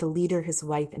the leader, his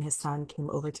wife, and his son came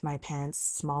over to my parents'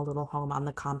 small little home on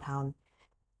the compound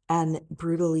and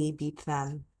brutally beat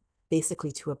them,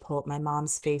 basically to a pulp. My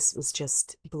mom's face was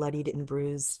just bloodied and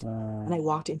bruised. And I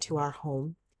walked into our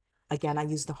home. Again, I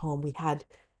used the home. We had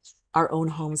our own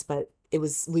homes, but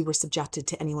we were subjected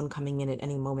to anyone coming in at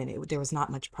any moment. There was not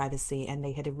much privacy, and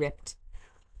they had ripped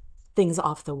things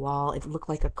off the wall. It looked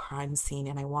like a crime scene.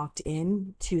 And I walked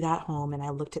in to that home and I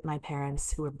looked at my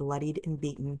parents who were bloodied and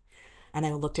beaten. And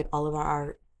I looked at all of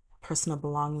our personal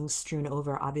belongings strewn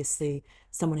over. Obviously,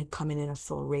 someone had come in a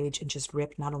full rage and just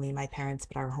ripped not only my parents,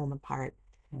 but our home apart.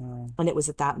 And it was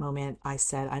at that moment I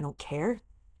said, I don't care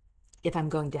if I'm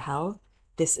going to hell.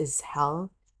 This is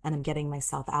hell. And I'm getting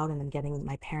myself out and I'm getting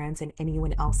my parents and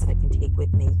anyone else that I can take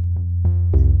with me.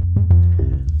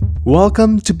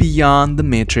 Welcome to Beyond the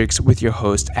Matrix with your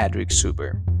host, Adric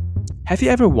Suber. Have you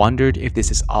ever wondered if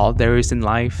this is all there is in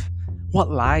life? What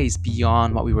lies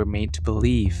beyond what we were made to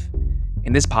believe?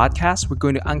 In this podcast, we're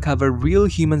going to uncover real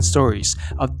human stories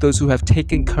of those who have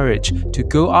taken courage to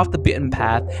go off the beaten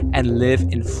path and live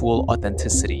in full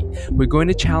authenticity. We're going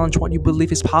to challenge what you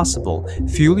believe is possible,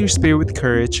 fuel your spirit with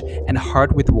courage, and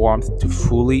heart with warmth to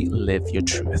fully live your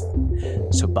truth.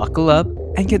 So buckle up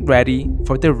and get ready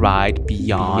for the ride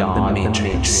beyond the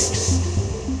Matrix.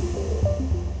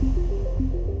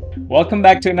 Welcome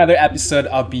back to another episode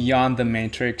of Beyond the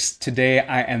Matrix. Today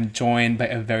I am joined by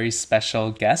a very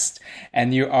special guest,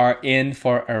 and you are in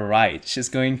for a ride. She's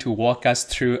going to walk us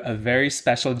through a very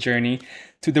special journey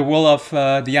to the world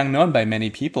of the unknown by many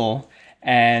people,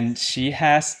 and she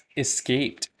has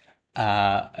escaped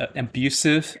an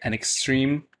abusive and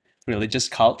extreme religious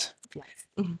cult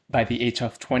by the age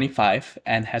of 25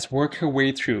 and has worked her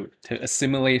way through to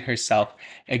assimilate herself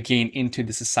again into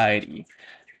the society,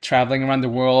 traveling around the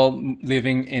world,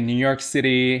 living in New York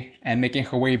City, and making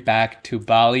her way back to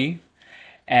Bali.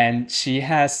 And she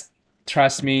has,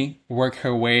 trust me, worked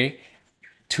her way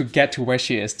to get to where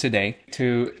she is today,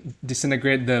 to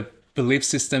disintegrate the belief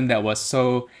system that was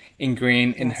so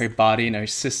ingrained in her body, in her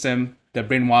system, the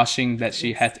brainwashing that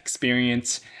she had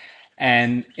experienced.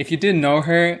 And if you didn't know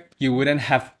her, you wouldn't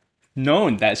have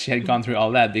known that she had gone through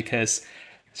all that, because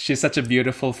she's such a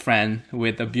beautiful friend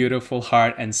with a beautiful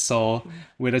heart and soul,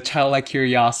 with a childlike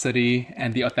curiosity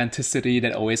and the authenticity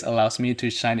that always allows me to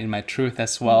shine in my truth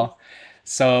as well.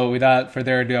 So without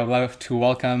further ado, I'd love to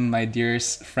welcome my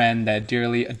dearest friend that I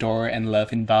dearly adore and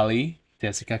love in Bali,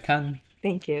 Jessica Kahn.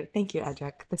 Thank you. Thank you,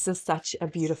 Edric. This is such a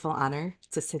beautiful honor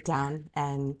to sit down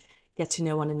and get to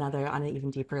know one another on an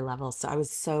even deeper level. So I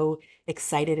was so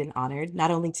excited and honored,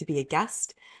 not only to be a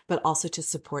guest, but also to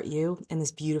support you in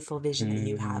this beautiful vision that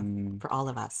you have for all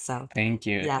of us. So Thank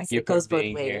you. yes, Thank you it for goes both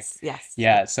being here. ways. Yes.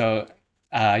 Yeah, so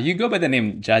you go by the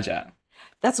name Jaja.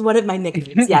 That's one of my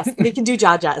nicknames. Yes, we can do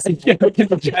Jaja as well.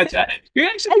 Jaja. You're I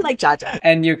actually, like Jaja.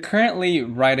 and you're currently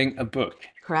writing a book.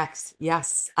 Correct.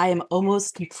 Yes, I am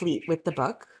almost complete with the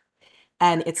book.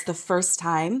 And it's the first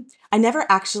time I never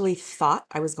actually thought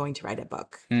I was going to write a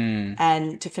book.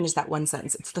 And to finish that one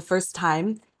sentence, it's the first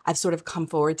time I've sort of come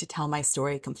forward to tell my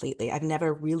story completely. I've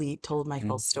never really told my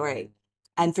full story.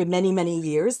 And for many, many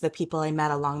years, the people I met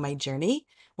along my journey,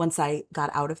 once I got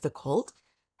out of the cult,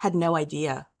 had no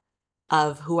idea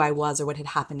of who I was or what had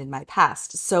happened in my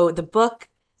past. So the book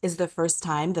is the first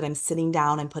time that I'm sitting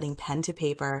down and putting pen to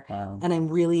paper, and I'm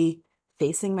really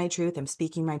facing my truth. I'm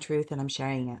speaking my truth, and I'm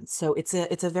sharing it. So it's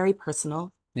a very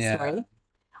personal story,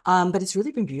 but it's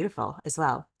really been beautiful as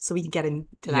well. So we can get into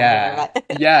that later.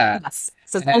 But yes,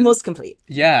 so it's almost complete.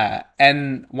 Yeah,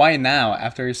 and why now?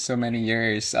 After so many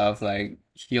years of like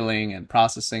healing and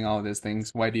processing all of these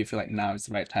things, why do you feel like now is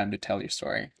the right time to tell your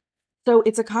story? So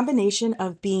it's a combination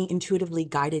of being intuitively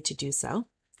guided to do so.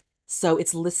 So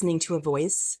it's listening to a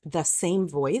voice, the same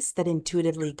voice that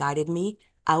intuitively guided me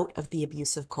out of the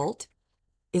abusive cult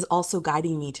is also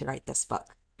guiding me to write this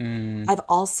book. I've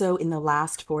also, in the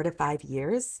last 4 to 5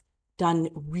 years, done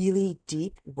really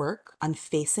deep work on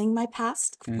facing my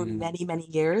past. For many, many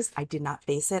years, I did not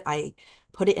face it. I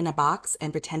put it in a box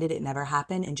and pretended it never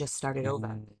happened and just started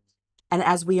over. And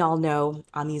as we all know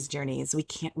on these journeys, we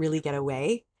can't really get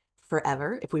away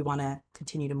forever if we want to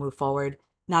continue to move forward,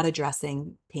 not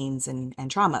addressing pains and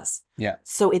traumas. Yeah.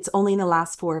 So it's only in the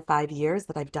last 4 or 5 years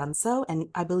that I've done so. And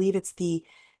I believe it's the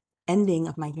ending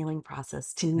of my healing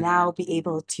process to now be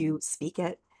able to speak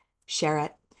it, share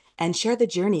it, and share the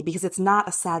journey, because it's not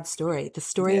a sad story. The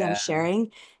story I'm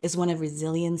sharing is one of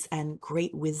resilience and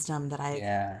great wisdom that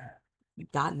I've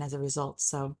gotten as a result.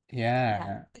 So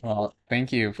Well,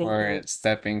 thank you for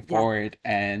stepping forward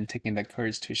and taking the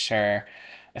courage to share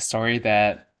a story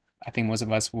that I think most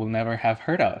of us will never have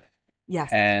heard of. Yes.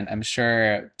 And I'm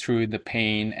sure through the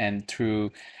pain and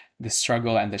through the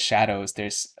struggle and the shadows,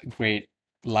 there's great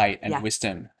light and Yes,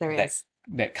 wisdom there that is.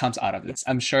 comes out of Yeah. this.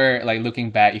 I'm sure, like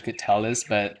looking back, you could tell this,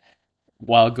 but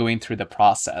while going through the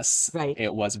process, Right.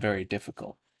 it was very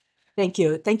difficult. Thank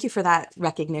you. Thank you for that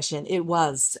recognition. It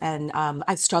was. And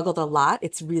I've struggled a lot.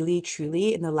 It's really,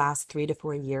 truly in the last 3 to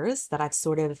 4 years that I've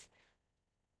sort of,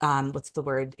 what's the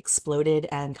word, exploded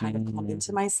and kind of come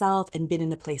into Mm, myself and been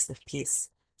in a place of peace.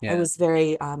 I yeah. was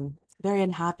very, very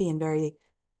unhappy and very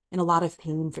in a lot of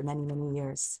pain for many, many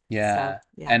years. So, Yeah.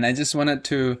 yeah. And I just wanted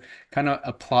to kind of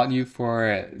applaud you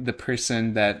for the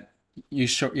person that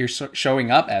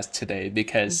showing up as today, Thank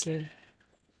because you.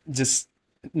 just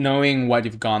knowing what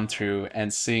you've gone through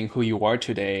and seeing who you are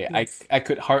today, Yes. I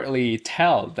could hardly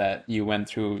tell that you went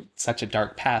through such a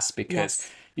dark past, because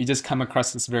Yes. you just come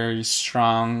across this very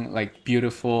strong, like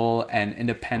beautiful and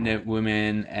independent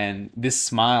woman, and this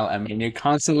smile. I mean, you're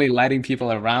constantly lighting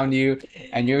people around you,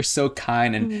 and you're so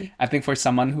kind. And Mm, I think for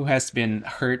someone who has been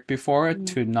hurt before, mm,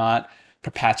 to not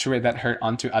perpetuate that hurt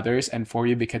onto others and for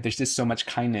you, because there's just so much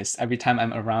kindness. Every time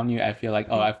I'm around you, I feel like,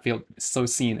 oh, mm, I feel so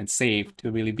seen and safe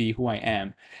to really be who I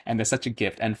am. And that's such a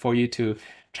gift. And for you to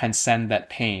transcend that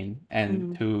pain and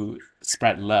mm. to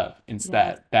spread love Yes.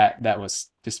 instead, that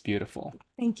was just beautiful.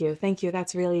 Thank you. Thank you.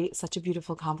 That's really such a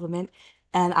beautiful compliment.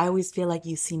 And I always feel like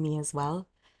you see me as well.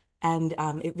 And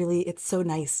it's so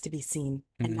nice to be seen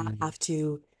and not Mm, have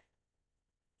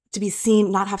to be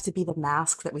seen, not have to be the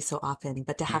mask that we so often,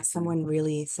 but to have mm, someone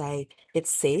really say, it's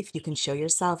safe, you can show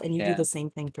yourself, and you do yeah. the same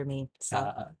thing for me. So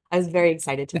Uh, I was very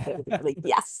excited to say, like,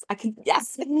 yes, I can,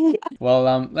 yes.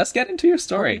 well, let's get into your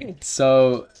story. Okay.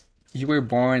 So, you were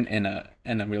born in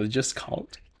a religious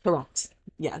cult. Correct.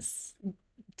 Yes.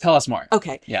 Tell us more.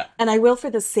 Okay. Yeah. And I will for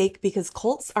the sake, because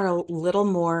cults are a little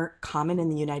more common in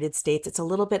the United States. It's a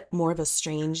little bit more of a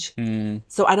strange. Mm,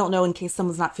 So I don't know in case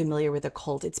someone's not familiar with a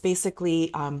cult. It's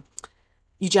basically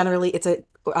you generally it's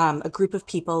a group of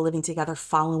people living together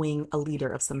following a leader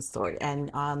of some sort.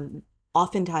 And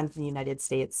oftentimes in the United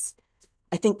States,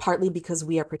 I think partly because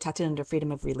we are protected under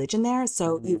freedom of religion there.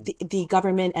 So mm, the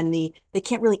government and they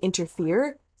can't really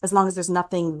interfere as long as there's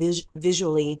nothing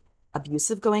visually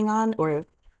abusive going on. Or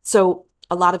so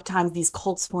a lot of times these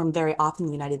cults form very often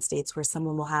in the United States where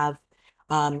someone will have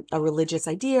a religious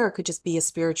idea or it could just be a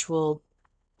spiritual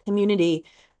community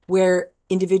where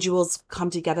individuals come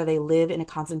together, they live in a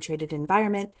concentrated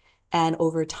environment, and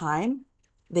over time,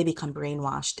 they become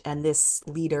brainwashed. And this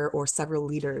leader or several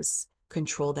leaders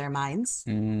control their minds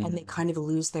and they mm. kind of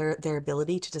lose their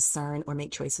ability to discern or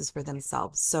make choices for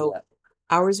themselves. So Yeah.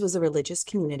 ours was a religious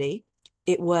community.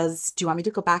 It was, do you want me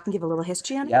to go back and give a little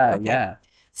history on it? Yeah, Okay. yeah,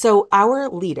 So our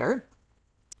leader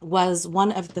was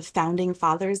one of the founding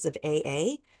fathers of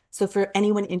AA. So for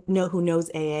anyone know who knows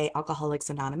AA, Alcoholics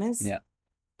Anonymous, yeah.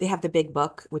 they have the big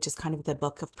book, which is kind of the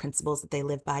book of principles that they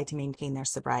live by to maintain their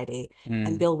sobriety. And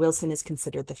Mm, Bill Wilson is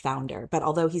considered the founder. But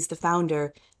although he's the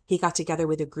founder, he got together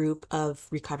with a group of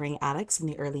recovering addicts in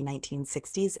the early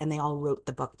 1960s and they all wrote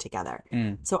the book together.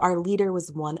 mm, So our leader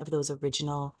was one of those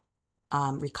original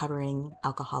recovering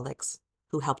alcoholics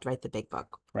who helped write the big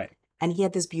book. right. And he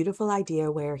had this beautiful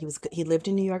idea where he lived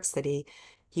in New York City.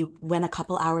 He went a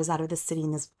couple hours out of the city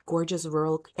in this gorgeous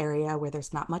rural area where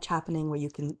there's not much happening, where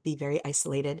you can be very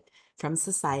isolated from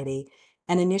society.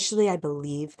 And initially, I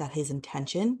believe that his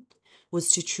intention was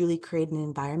to truly create an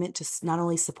environment to not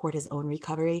only support his own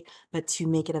recovery, but to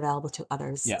make it available to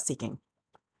others Yeah. seeking.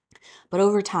 But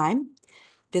over time,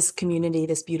 this community,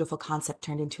 this beautiful concept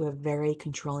turned into a very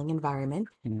controlling environment.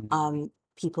 Mm,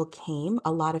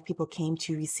 A lot of people came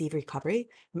to receive recovery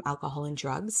from alcohol and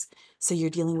drugs. So you're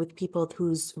dealing with people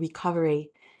whose recovery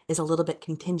is a little bit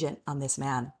contingent on this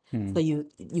man. So mm,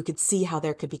 you could see how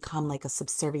there could become like a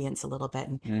subservience a little bit,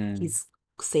 and mm, he's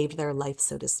saved their life,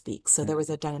 so to speak. So mm. there was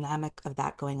a dynamic of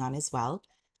that going on as well.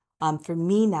 For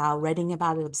me now, writing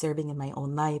about it, observing in my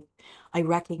own life, I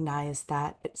recognize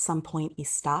that at some point he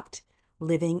stopped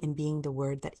living and being the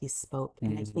word that he spoke.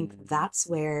 And I think Mm, that's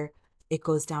where it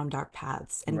goes down dark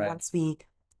paths. And right. once we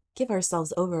give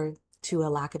ourselves over to a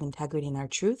lack of integrity in our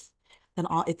truth, then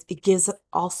it gives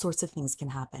all sorts of things can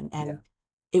happen. Yeah. And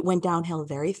it went downhill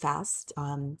very fast.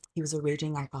 He was a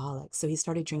raging alcoholic, so he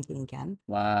started drinking again.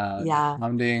 Wow. Yeah,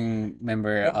 Founding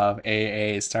member yeah. of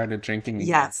AA started drinking again.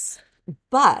 Yes.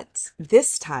 But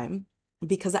this time,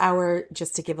 because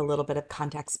just to give a little bit of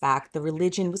context back, the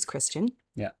religion was Christian,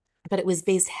 Yeah. but it was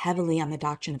based heavily on the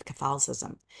doctrine of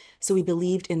Catholicism. So we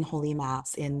believed in Holy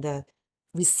Mass, in the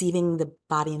receiving the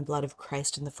body and blood of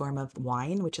Christ in the form of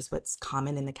wine, which is what's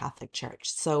common in the Catholic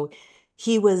Church. So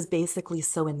he was basically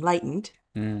so enlightened.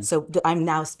 Mm, So I'm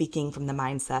now speaking from the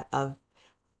mindset of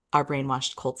our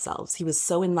brainwashed cult selves. He was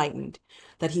so enlightened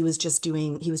that he was just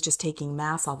taking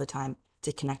mass all the time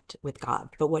to connect with God.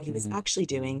 But what he was Mm. actually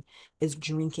doing is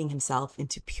drinking himself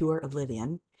into pure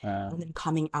oblivion Wow. and then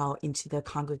coming out into the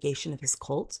congregation of his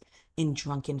cult in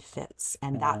drunken fits.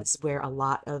 And that is where a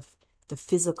lot of the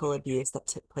physical abuse that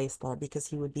took place there, because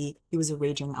he was a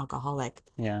raging alcoholic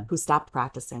Yeah. who stopped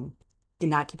practicing, did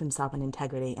not keep himself in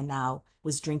integrity, and now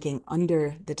was drinking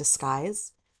under the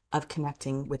disguise of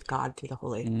connecting with God through the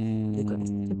Holy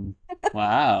Eucharist. Mm. I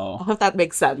Wow. hope that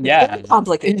makes sense. It's Yeah. very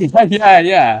complicated. Yeah, yeah,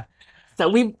 yeah.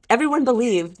 So everyone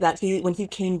believed that when he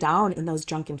came down in those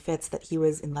drunken fits, that he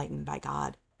was enlightened by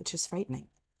God, which is frightening.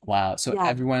 Wow. So Yeah.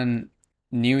 everyone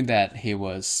knew that he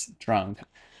was drunk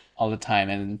all the time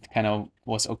and kind of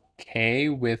was okay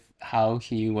with how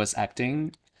he was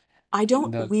acting.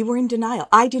 The We were in denial.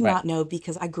 I did right. not know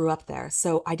because I grew up there.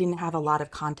 So I didn't have a lot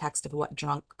of context of what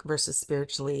drunk versus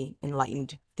spiritually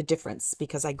enlightened, the difference,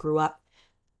 because I grew up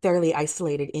fairly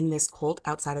isolated in this cult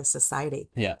outside of society.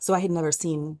 Yeah. So I had never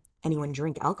seen anyone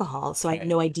drink alcohol. So I had Right.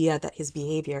 no idea that his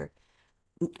behavior,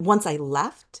 once I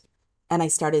left and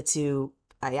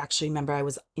I actually remember I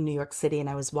was in New York City and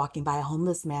I was walking by a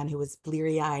homeless man who was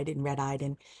bleary eyed and red eyed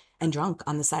and drunk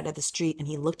on the side of the street. And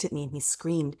he looked at me and he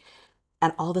screamed.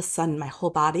 And all of a sudden, my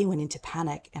whole body went into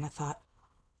panic. And I thought,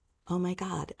 oh my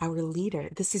God, our leader.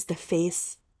 This is the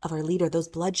face of our leader. Those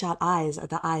bloodshot eyes are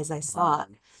the eyes I saw.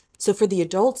 So for the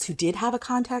adults who did have a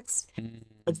context, Mm.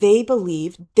 they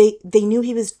believed they knew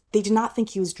they did not think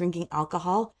he was drinking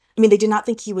alcohol. I mean, they did not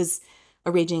think he was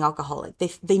a raging alcoholic.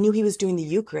 They knew he was doing the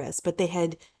Eucharist, but they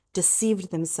had deceived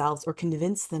themselves or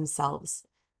convinced themselves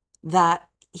that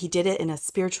he did it in a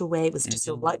spiritual way. It was just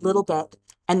a Mm. little bit,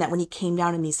 and that when he came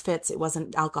down in these fits, it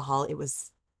wasn't alcohol, it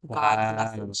was God's Wow.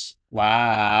 message.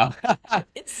 Wow.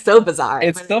 It's so bizarre,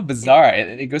 It's but so it bizarre.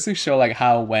 It goes to show like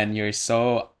how when you're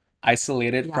so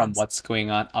isolated from yes, what's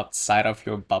going on outside of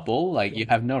your bubble, like you yes,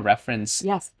 have no reference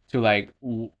yes, to like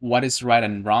what is right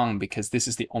and wrong because this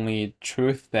is the only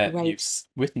truth that you've right,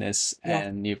 witnessed yes,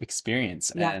 and you've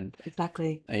experienced. yeah, And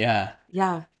exactly, yeah.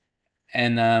 yeah.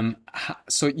 And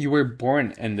so you were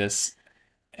born in It this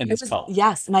was, cult.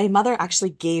 yes, my mother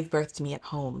actually gave birth to me at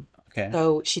home. Okay.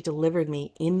 So she delivered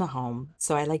me in the home.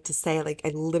 So I like to say, like, I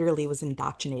literally was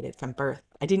indoctrinated from birth.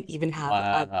 I didn't even have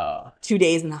Wow. 2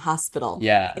 days in the hospital. The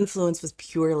Yeah. influence was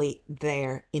purely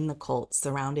there in the cult,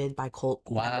 surrounded by cult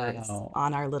members Wow.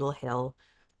 on our little hill,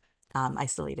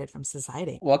 isolated from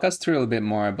society. Walk us through a little bit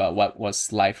more about what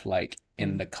was life like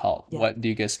in the Mm, cult. yeah. What do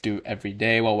you guys do every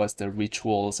day? What was the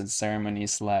rituals and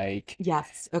ceremonies like?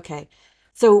 Yes. Okay.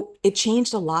 So it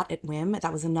changed a lot at whim.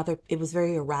 That was another, it was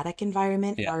very erratic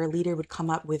environment. Yeah. Our leader would come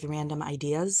up with random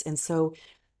ideas. And so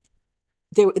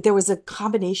there was a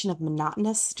combination of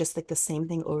monotonous, just like the same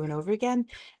thing over and over again,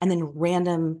 and then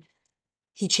random.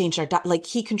 He changed like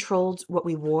he controlled what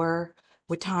we wore,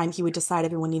 what time. He would decide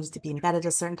everyone needed to be in bed at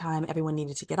a certain time, everyone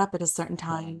needed to get up at a certain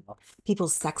time. Wow.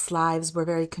 People's sex lives were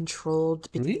very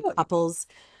controlled between Really? couples.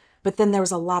 But then there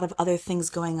was a lot of other things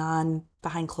going on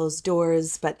behind closed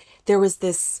doors. But there was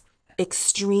this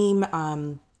extreme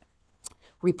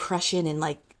repression and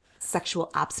like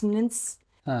sexual abstinence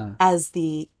Huh. as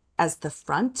the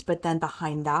front, but then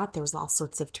behind that there was all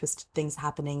sorts of twisted things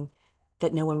happening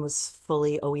that no one was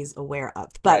fully always aware of.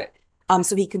 But Right.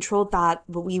 so he controlled that,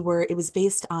 but it was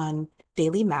based on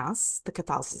daily mass, the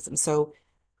Catholicism. So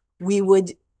we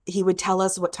would he would tell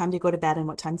us what time to go to bed and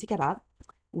what time to get up.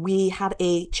 We had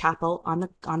a chapel on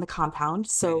the compound,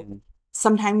 so Mm.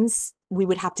 sometimes we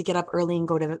would have to get up early and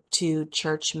go to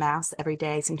church mass every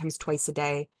day, sometimes twice a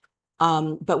day.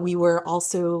 But we were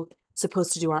also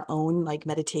supposed to do our own like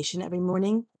meditation every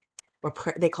morning, or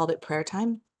they called it prayer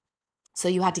time. So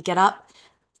you had to get up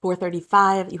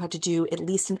 4:35. You had to do at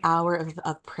least an hour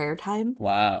of prayer time.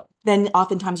 Wow. Then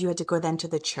oftentimes you had to go then to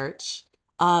the church.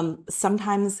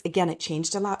 Sometimes, again, it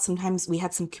changed a lot. Sometimes we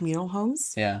had some communal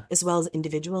homes Yeah. as well as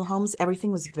individual homes.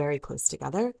 Everything was very close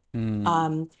together. Mm.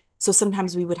 Um, so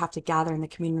sometimes we would have to gather in the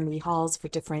community halls for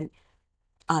different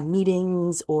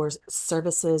meetings or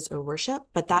services or worship,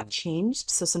 but that Mm. changed.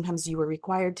 So sometimes you were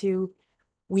required to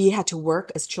we had to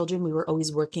work as children. We were always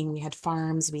working. We had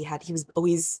farms. He was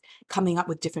always coming up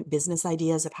with different business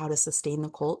ideas of how to sustain the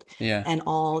cult. Yeah. And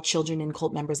all children and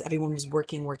cult members, everyone was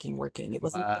working, working, working. There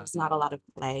Wow. was not a lot of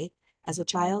play as a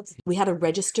child. We had a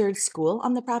registered school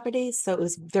on the property. So it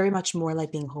was very much more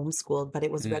like being homeschooled, but it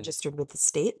was Mm. registered with the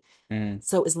state. Mm.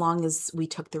 So as long as we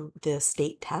took the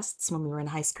state tests when we were in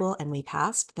high school and we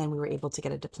passed, then we were able to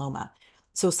get a diploma.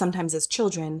 So sometimes as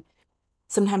children,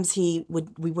 Sometimes we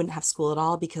wouldn't have school at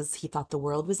all because he thought the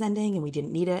world was ending and we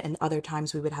didn't need it. And other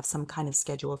times we would have some kind of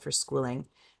schedule for schooling,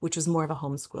 which was more of a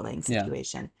homeschooling Yeah.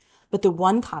 situation. But the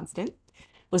one constant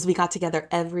was we got together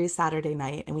every Saturday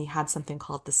night and we had something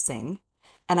called the Sing.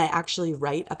 And I actually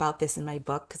write about this in my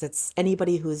book because it's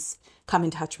anybody who's come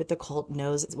in touch with the cult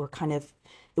knows it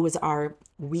was our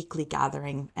weekly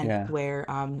gathering and Yeah. where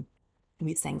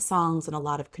we sang songs and a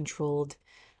lot of controlled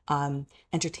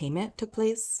entertainment took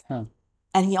place. Huh.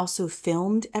 And he also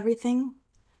filmed everything.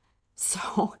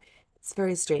 So it's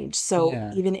very strange. So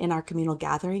Yeah. even in our communal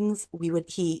gatherings,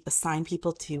 he assigned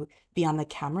people to be on the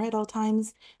camera at all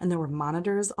times, and there were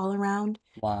monitors all around.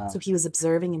 So Wow. he was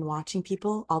observing and watching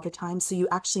people all the time. So you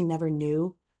actually never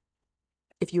knew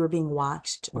if you were being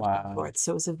watched or so Wow. forth.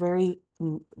 So it was a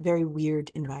very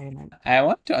weird environment. I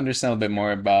want to understand a bit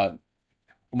more about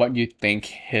what you think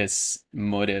his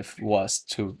motive was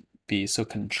to be so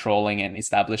controlling and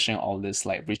establishing all these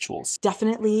like rituals.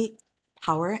 Definitely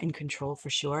power and control for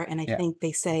sure. And I Yeah. think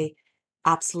they say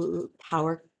absolute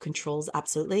power controls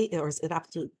absolutely, or is it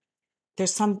absolute?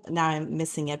 There's some now I'm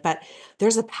missing it, but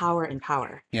there's a power in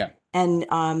power. Yeah. And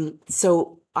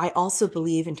so I also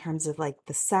believe in terms of like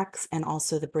the sex and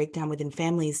also the breakdown within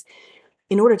families,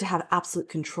 in order to have absolute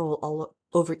control all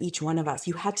over each one of us,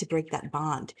 you had to break that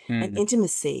bond and Mm,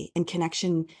 intimacy and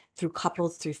connection through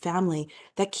couples, through family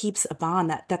that keeps a bond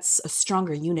that's a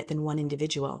stronger unit than one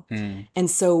individual. mm,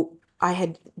 And so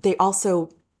they also,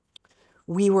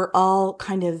 we were all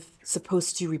kind of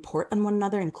supposed to report on one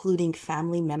another, including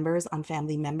family members on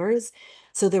family members.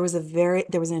 So there was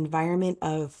an environment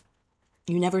of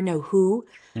you never know who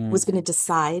was going to mm,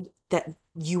 decide that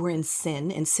you were in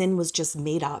sin, and sin was just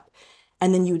made up.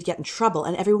 And then you would get in trouble.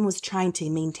 And everyone was trying to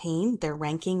maintain their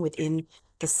ranking within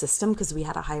the system because we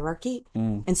had a hierarchy.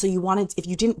 mm, And so if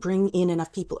you didn't bring in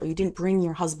enough people, or you didn't bring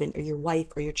your husband or your wife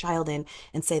or your child in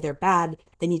and say they're bad,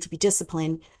 they need to be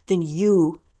disciplined, then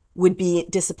you would be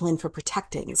disciplined for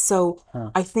protecting. So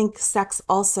huh, I think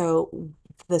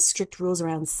the strict rules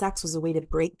around sex was a way to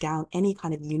break down any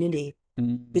kind of unity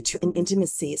mm, between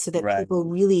intimacy so that right. people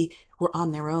really were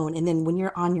on their own. And then when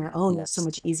you're on your own, you're so Yes.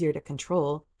 much easier to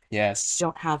control. You Yes.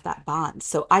 don't have that bond.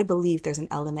 So I believe there's an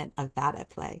element of that at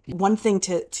play. One thing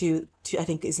to I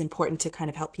think is important to kind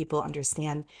of help people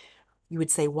understand, you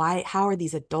would say, how are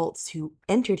these adults who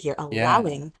entered here Yeah.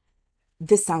 allowing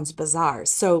this? Sounds bizarre.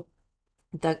 So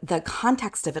the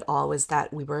context of it all was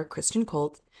that we were a Christian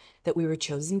cult, that we were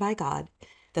chosen by God,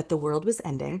 that the world was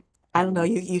ending. I don't know,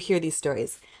 you hear these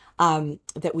stories.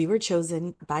 That we were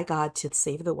chosen by God to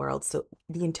save the world. So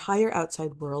the entire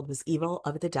outside world was evil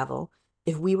of the devil.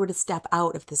 If we were to step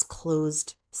out of this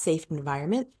closed, safe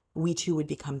environment, we too would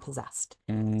become possessed.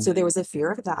 So there Mm, was a fear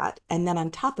of that. And then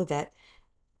on top of it,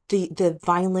 the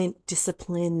violent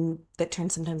discipline that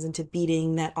turned sometimes into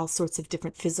beating, that all sorts of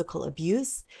different physical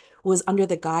abuse was under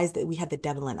the guise that we had the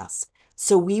devil in us.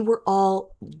 So we were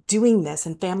all doing this,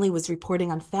 and family was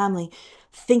reporting on family,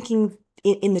 thinking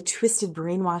in the twisted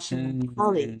brainwashing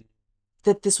mentality mm,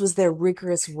 that this was their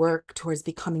rigorous work towards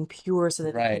becoming pure so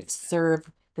that they could right.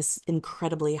 serve this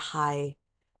incredibly high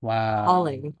Wow.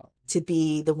 calling to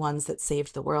be the ones that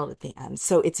saved the world at the end.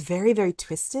 So it's very, very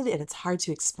twisted and it's hard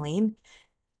to explain.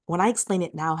 When I explain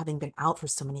it now, having been out for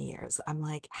so many years, I'm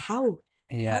like, how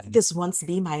Yeah. did this once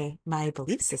be my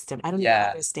belief system? I don't even Yeah.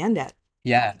 understand it. But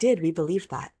Yeah. we did. We believed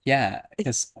that. Yeah.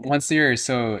 Because once you're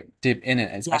so deep in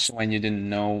it, Yes. especially when you didn't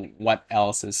know what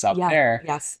else is out Yeah. there,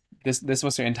 Yes. this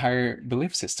was your entire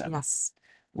belief system. Yes. Yeah.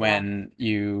 When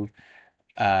you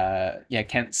yeah,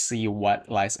 can't see what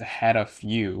lies ahead of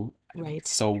you. Right.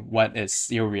 So what is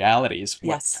your reality is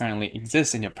what Yes. currently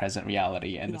exists in your present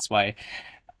reality. And Yeah. that's why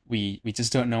we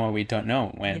just don't know what we don't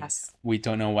know when Yes. we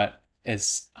don't know what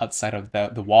is outside of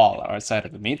the wall or outside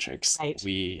of the matrix. Right.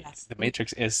 We Yes. the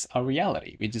matrix is our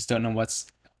reality. We just don't know what's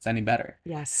any better.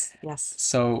 Yes. Yes.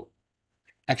 So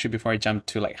actually before I jump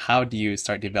to like how do you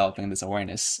start developing this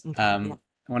awareness, Okay. Yeah.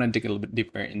 I want to dig a little bit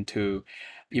deeper into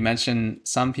you mentioned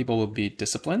some people will be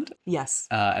disciplined Yes.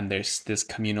 and there's this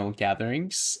communal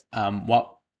gatherings.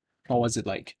 What was it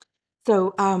like?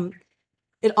 So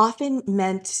it often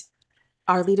meant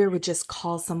our leader would just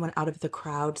call someone out of the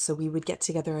crowd. So we would get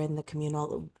together in the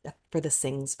communal for the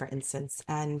sings, for instance.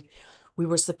 And we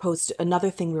were supposed to, another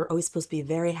thing, we were always supposed to be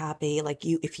very happy. Like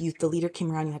the leader came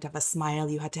around, you had to have a smile,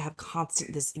 you had to have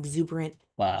constant, this exuberant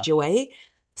Wow. joy.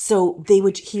 So he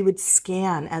would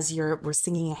scan as we're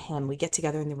singing a hymn. We get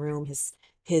together in the room.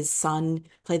 His son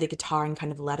played the guitar and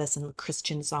kind of led us in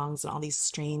Christian songs and all these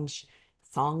strange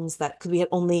songs because we had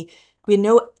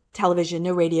no television,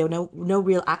 no radio, no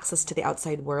real access to the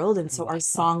outside world. And so our Wow.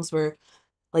 songs were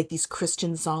like these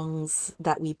Christian songs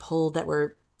that we pulled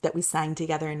that we sang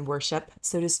together in worship,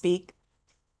 so to speak.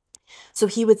 So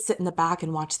he would sit in the back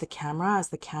and watch the camera as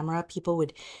the camera people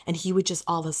would, and he would just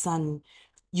all of a sudden,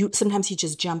 sometimes he'd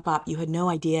just jump up. You had no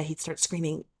idea. He'd start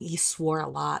screaming. He swore a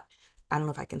lot. I don't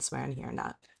know if I can swear in here or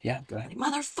not. Yeah, go ahead.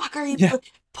 Like, motherfucker, you Yeah.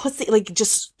 pussy, like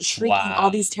just shrieking all Wow.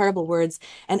 these terrible words.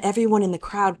 And everyone in the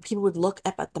crowd, people would look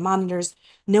up at the monitors.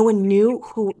 No one knew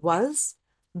who it was.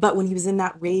 But when he was in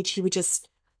that rage,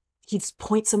 he'd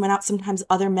point someone out. Sometimes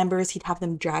other members, he'd have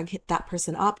them drag that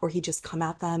person up, or he'd just come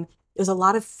at them. There was a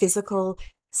lot of physical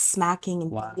smacking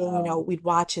and beating. Wow. We'd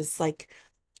watch as like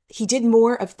he did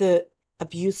more of the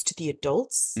abuse to the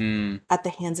adults Mm, at the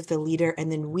hands of the leader,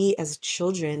 and then we as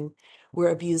children were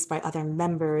abused by other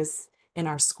members in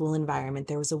our school environment.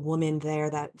 There was a woman there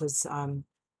that was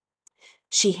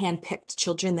she handpicked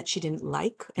children that she didn't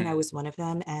like, and I mm, was one of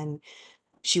them. And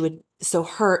she would so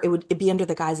her it'd be under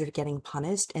the guise of getting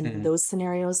punished, and in mm. those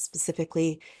scenarios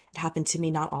specifically it happened to me,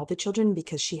 not all the children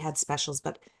because she had specials,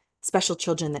 but special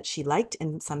children that she liked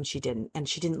and some she didn't, and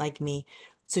she didn't like me,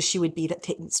 so she would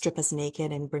strip us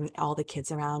naked and bring all the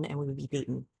kids around and we would be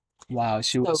beaten. Wow,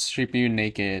 she would So strip you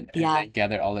naked and yeah, then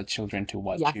gather all the children to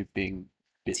watch yeah, you being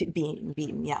to bitten. being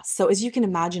beaten, yeah. So as you can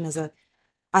imagine,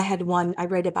 I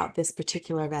write about this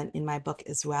particular event in my book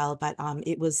as well, but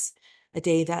it was a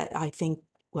day that I think,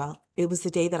 well, it was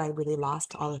the day that I really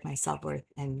lost all of my self-worth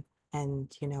and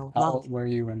How love. old were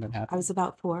you when that I was happened?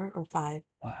 about 4 or 5.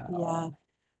 Yeah. Wow.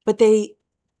 But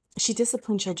she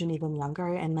disciplined children even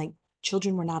younger, and like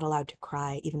children were not allowed to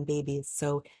cry, even babies.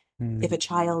 So if a Mm,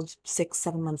 child 6,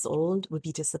 7 months old would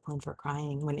be disciplined for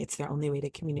crying when it's their only way to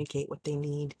communicate what they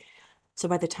need. So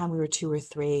by the time we were 2 or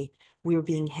 3, we were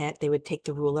being hit. They would take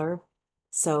the ruler.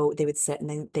 So they would sit and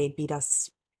then they'd beat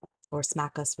us or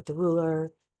smack us with the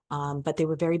ruler. But they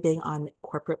were very big on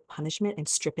corporate punishment and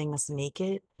stripping us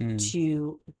naked mm,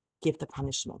 to give the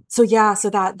punishment. So yeah, so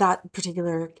that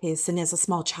particular case, and as a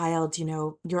small child,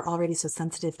 you're already so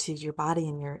sensitive to your body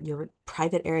and your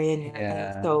private area and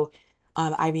yeah. so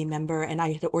I remember, and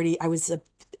I was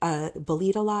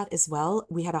bullied a lot as well.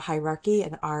 We had a hierarchy,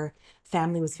 and our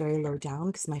family was very low down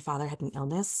because my father had an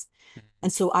illness.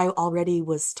 And so I already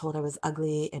was told I was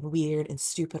ugly and weird and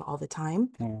stupid all the time.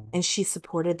 Mm. And she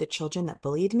supported the children that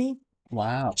bullied me.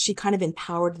 Wow. She kind of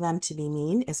empowered them to be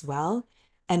mean as well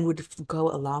and would go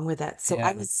along with it. So I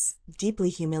Yeah. was deeply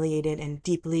humiliated and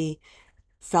deeply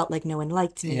felt like no one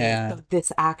liked me. Yeah. So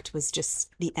this act was just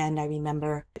the end. I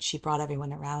remember she brought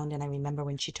everyone around, and I remember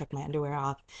when she took my underwear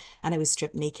off and I was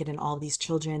stripped naked, and all these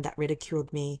children that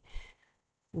ridiculed me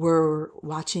were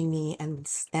watching me and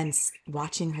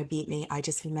watching her beat me. I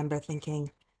just remember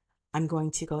thinking, I'm going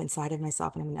to go inside of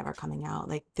myself and I'm never coming out.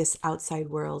 Like this outside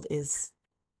world is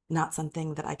not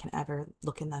something that I can ever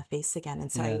look in the face again.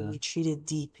 And so I Yeah. retreated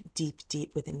deep, deep,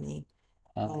 deep within me.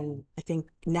 Um, And I think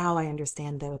now I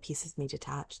understand the piece of me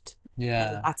detached. And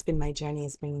yeah. that's been my journey,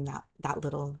 is bringing that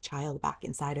little child back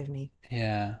inside of me.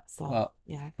 Yeah. So Well,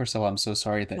 yeah, first of all, I'm so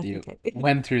sorry that that's you okay.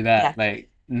 went through Yeah, that. Like,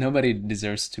 nobody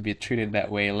deserves to be treated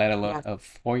that way, let alone yeah, a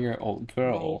 4-year-old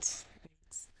girl right,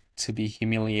 right. to be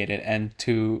humiliated and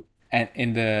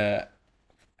in the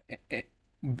i-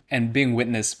 and being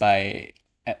witnessed by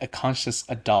a conscious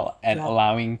adult and Yeah,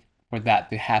 allowing for that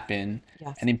to happen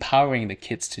yes, and empowering the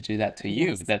kids to do that to you.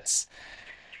 yes. That's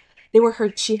They were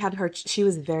her, she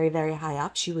was very, very high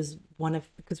up. She was one of,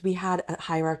 because we had a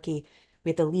hierarchy. We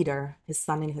had the leader, his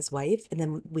son and his wife, and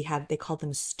then they called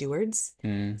them stewards.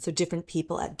 mm, So different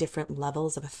people at different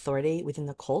levels of authority within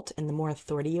the cult. And the more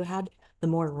authority you had, the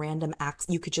more random acts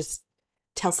you could just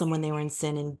tell someone they were in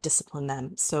sin and discipline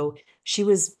them. So she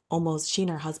and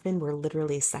her husband were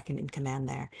literally second in command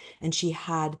there. And she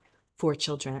had 4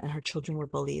 children, and her children were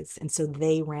bullies. And so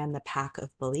they ran the pack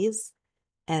of bullies,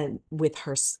 and with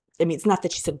her, I mean, it's not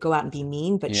that she said go out and be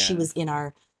mean, but she yeah, was in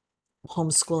our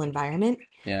homeschool environment,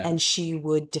 yeah. and she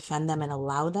would defend them and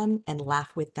allow them and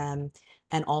laugh with them,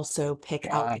 and also pick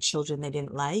out the Wow. children they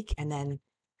didn't like and then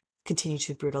continue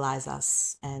to brutalize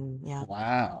us. And yeah,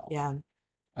 Wow. yeah.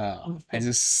 Oh, I Mhm.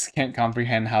 just can't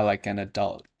comprehend how like an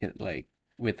adult could like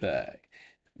with a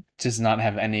just not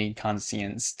have any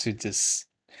conscience to just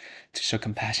to show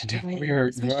compassion to a Right. 4-year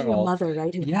Especially a girl. mother,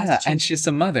 right, who has Yeah, and she's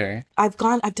a children. mother. I've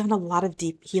done a lot of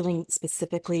deep healing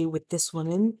specifically with this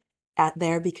woman at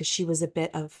there, because she was a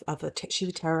bit of she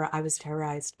was I was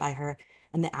terrorized by her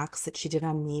and the acts that she did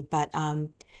on me. But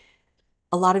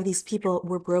a lot of these people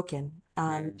were broken.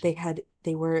 Mm. They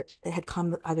had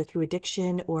come either through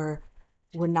addiction or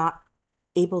were not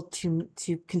able to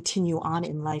continue on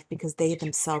in life because they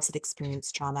themselves had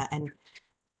experienced trauma. And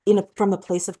from a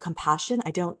place of compassion.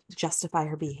 I don't justify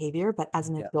her behavior, but as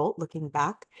an Yeah. adult looking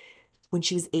back, when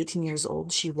she was 18 years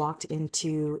old, she walked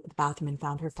into the bathroom and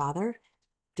found her father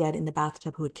dead in the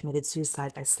bathtub, who had committed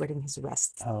suicide by slitting his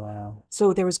wrists. Oh wow.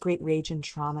 So there was great rage and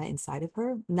trauma inside of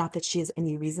her. Not that she has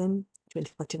any reason to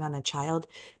inflict it on a child,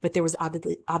 but there was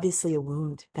obviously a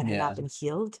wound that had not Yeah. been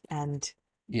healed, and she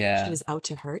Yeah. was out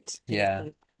to hurt, Yeah.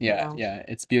 basically. You Yeah. know, Yeah.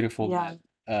 It's beautiful yeah,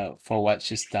 that for what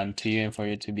she's done to you and for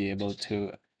you to be able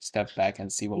to step back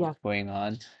and see what was yeah, going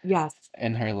on yes,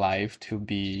 in her life to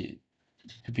be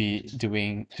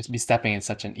stepping in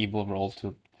such an evil role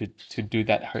to do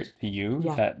that hurt to you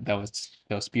yeah, that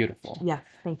was beautiful. yeah.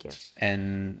 Thank you.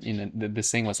 And the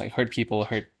saying was like hurt people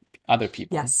hurt other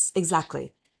people. Yes,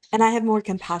 exactly. And I have more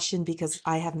compassion because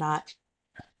I have not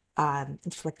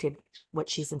inflicted what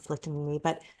she's inflicting on me.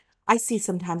 But I see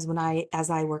sometimes as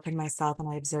I work on myself and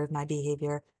I observe my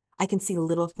behavior, I can see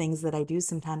little things that I do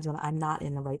sometimes when I'm not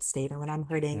in the right state or when I'm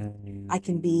hurting. I Mm,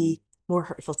 can be more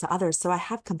hurtful to others. So I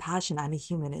have compassion. I'm a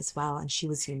human as well, and she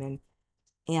was human.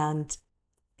 And,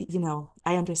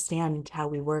 I understand how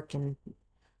we work. And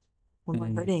when we're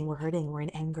mm, hurting, we're hurting. We're in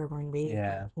anger, we're in rage, we're in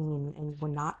yeah, pain, and we're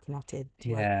not connected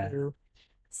to our yeah, true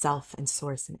self and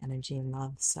source and energy and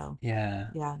love. So, yeah.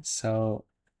 yeah. So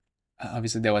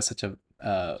obviously there was such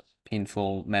a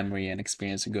painful memory and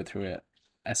experience to go through it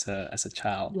as a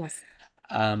child. Yes.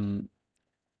 Um,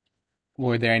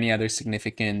 were there any other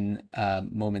significant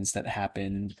moments that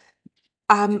happened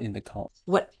Um, in the cult?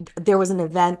 what There was an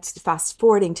event, fast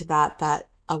forwarding to that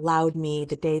allowed me,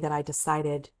 the day that I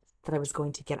decided that I was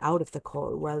going to get out of the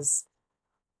cult, was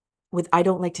with I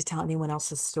don't like to tell anyone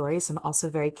else's story, so I'm also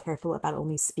very careful about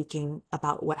only speaking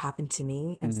about what happened to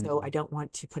me, and so I Mm, don't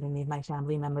want to put any of my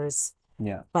family members.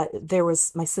 yeah. But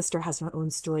my sister has her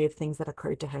own story of things that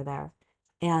occurred to her there,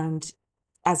 and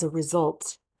as a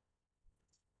result,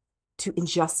 to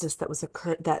injustice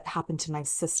that happened to my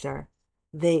sister,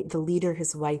 the leader,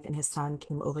 his wife, and his son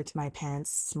came over to my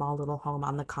parents' small little home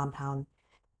on the compound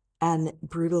and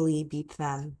brutally beat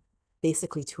them,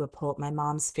 basically to a pulp. My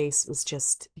mom's face was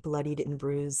just bloodied and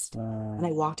bruised. And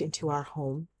I walked into our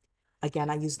home. Again,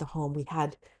 I used the home. We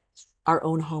had our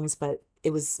own homes, but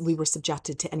we were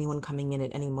subjected to anyone coming in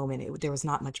at any moment. There was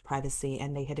not much privacy,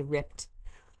 and they had ripped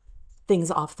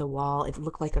things off the wall. It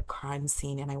looked like a crime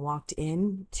scene. And I walked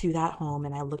in to that home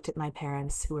and I looked at my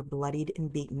parents, who were bloodied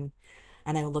and beaten.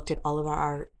 And I looked at all of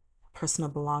our personal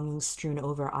belongings strewn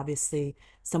over. Obviously,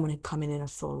 someone had come in a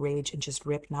full rage and just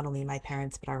ripped not only my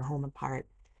parents, but our home apart.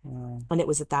 Mm, And it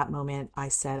was at that moment I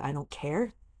said, I don't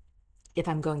care if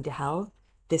I'm going to hell.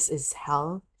 This is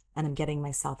hell. And I'm getting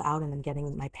myself out, and I'm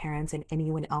getting my parents and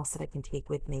anyone else that I can take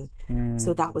with me.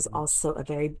 So that was mm, also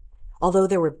although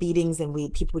there were beatings and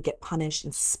people would get punished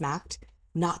and smacked,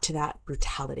 not to that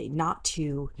brutality, not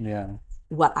to yeah.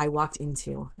 what I walked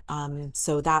into.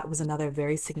 So that was another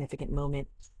very significant moment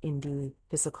in the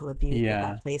physical abuse at Yeah.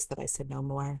 that place that I said no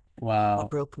more. That Wow.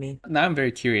 broke me. Now I'm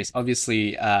very curious.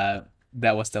 Obviously,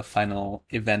 that was the final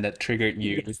event that triggered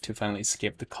you Yes. to finally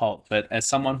escape the cult. But as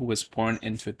someone who was born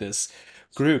into this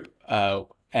group,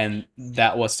 and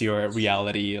that was your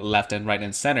reality left and right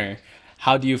and center,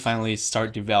 how do you finally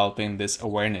start developing this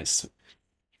awareness?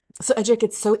 So, Edric,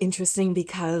 it's so interesting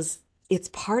because it's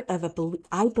part of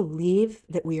I believe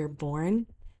that we are born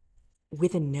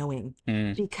with a knowing,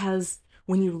 Mm, because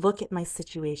when you look at my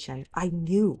situation, I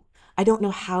knew. I don't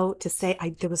know how to say.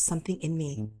 There was something in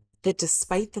me mm, that,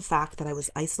 despite the fact that I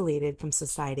was isolated from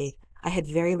society, I had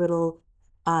very little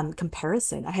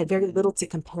comparison. I had very little to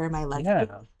compare my life to.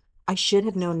 yeah. I should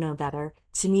have known no better.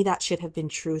 To me, that should have been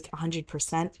truth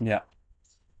 100%. Yeah.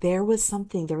 There was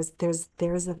something,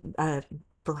 there's a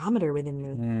barometer within me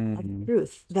of Mm,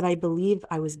 truth that I believe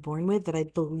I was born with, that I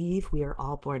believe we are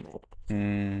all born with.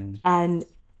 mm, And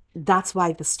that's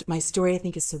why my story, I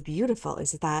think, is so beautiful,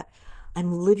 is that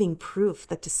I'm living proof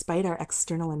that despite our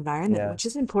external environment, which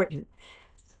is yes. important,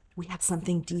 we have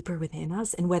something deeper within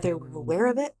us. And whether we're Mm, aware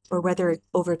of it or whether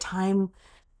over time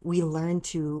we learn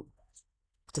to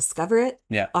discover it,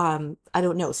 yeah. I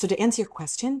don't know. So to answer your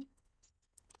question,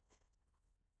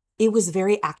 it was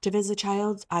very active as a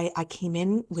child. I came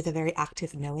in with a very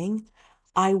active knowing.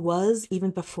 I was,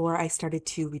 even before I started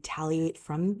to retaliate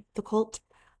from the cult,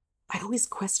 I always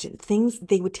questioned things.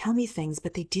 They would tell me things,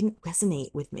 but they didn't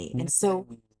resonate with me. And so,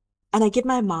 Mm, and I give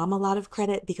my mom a lot of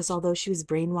credit, because although she was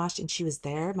brainwashed and she was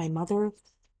there, my mother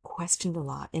questioned a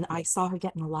lot. And I saw her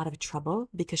get in a lot of trouble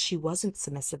because she wasn't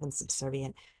submissive and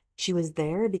subservient. She was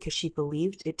there because she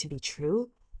believed it to be true.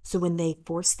 So when they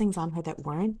forced things on her that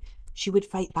weren't, she would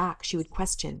fight back. She would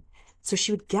question. So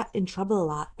she would get in trouble a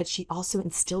lot, but she also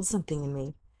instilled something in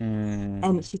me. mm,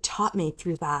 And she taught me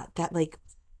through that like,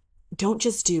 don't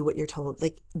just do what you're told.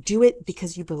 Like, do it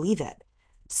because you believe it.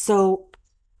 So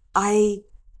I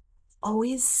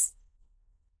always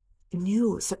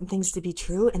knew certain things to be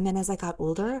true. And then as I got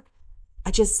older,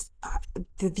 I just,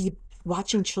 the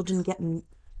watching children getting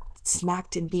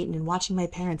smacked and beaten and watching my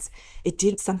parents, it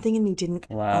did something in me didn't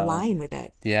Wow. align with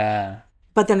it. Yeah.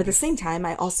 But then at the same time,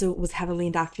 I also was heavily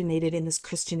indoctrinated in this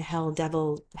Christian hell,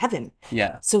 devil, heaven.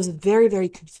 Yeah. So it was very, very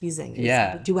confusing. It was the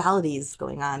Yeah. dualities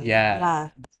going on. Yeah. Yeah.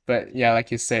 But yeah,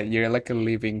 like you said, you're like a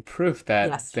living proof that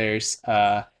Yes. there's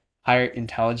a higher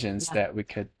intelligence Yeah. that we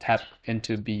could tap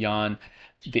into beyond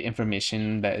the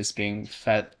information that is being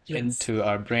fed Yes. into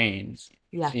our brains.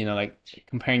 Yeah. You know, like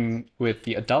comparing with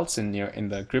the adults in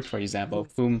the group, for example,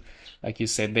 Yes. whom, like you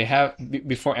said, they have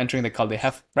before entering the cult, they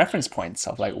have reference points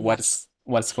of like Yes.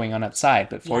 what's going on outside.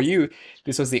 But for Yes. you,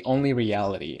 this was the only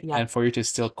reality, Yeah. and for you to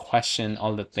still question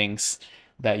all the things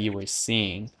that you were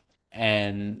seeing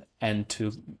and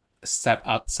to step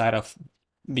outside of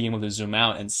being able to zoom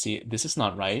out and see this is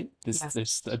not right. Yes.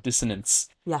 There's a dissonance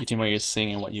Yeah. between what you're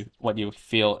seeing and what you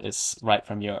feel is right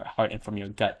from your heart and from your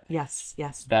gut. Yes.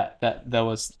 Yes. That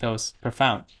was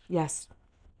profound. Yes.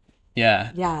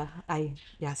 Yeah. Yeah.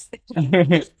 Yes.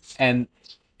 And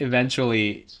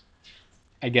eventually,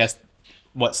 I guess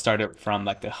what started from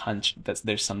like the hunch that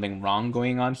there's something wrong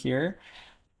going on here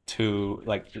to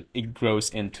like it grows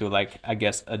into like I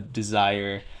guess a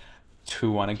desire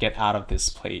to want to get out of this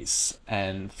place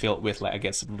and filled with like I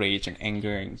guess rage and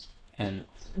anger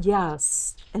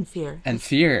Yes. And fear. and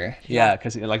fear. Yeah. Yeah,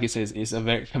 because like you said, it's a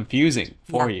very confusing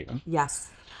for Yeah. you. Yes.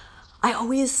 I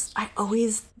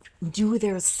always knew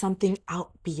there was something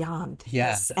out beyond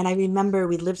Yeah. this. And I remember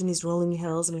we lived in these rolling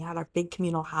hills and we had our big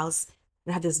communal house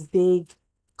and had this big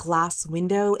glass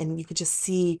window and you could just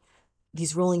see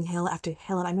these rolling hill after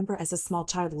hill. And I remember as a small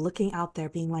child looking out there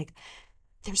being like,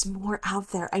 there's more out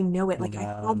there. I know it. Like I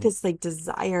have this like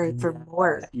desire for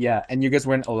more. Yeah, and you guys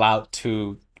weren't allowed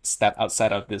to step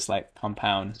outside of this like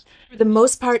compound. For the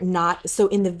most part, not. So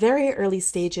in the very early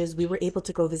stages, we were able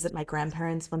to go visit my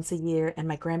grandparents once a year, and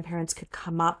my grandparents could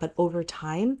come up. But over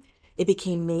time, it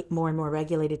became more and more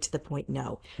regulated to the point,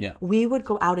 no. Yeah. We would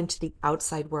go out into the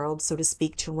outside world, so to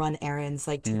speak, to run errands,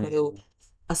 like to go to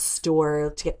a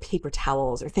store to get paper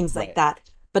towels or things like Right. that.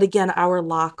 But again, our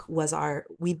lock was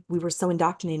we were so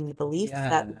indoctrinated in the belief Yeah.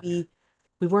 that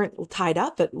we weren't tied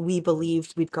up, but we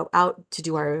believed we'd go out to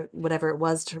do our whatever it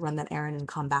was to run that errand and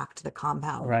come back to the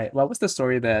compound. Right. What was the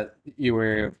story that you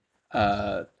were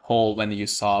told when you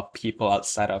saw people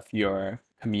outside of your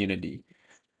community?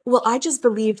 Well, I just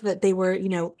believed that they were,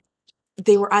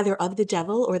 they were either of the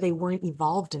devil or they weren't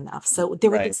evolved enough. So there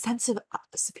was Right. this sense of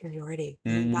superiority,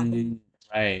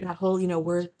 Right. that whole,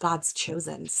 we're God's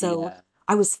chosen. So Yeah.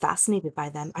 I was fascinated by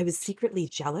them. I was secretly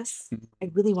jealous.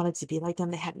 I really wanted to be like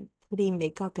them. They had pretty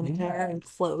makeup and hair Yeah. and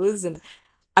clothes, and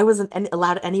I wasn't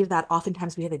allowed any of that.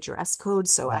 Oftentimes we had a dress code,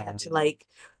 so I had to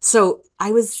so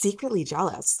I was secretly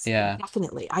jealous. Yeah.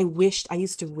 Definitely. I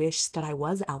used to wish that I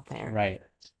was out there. Right.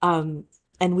 Um,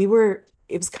 and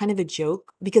it was kind of a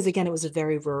joke because again, it was a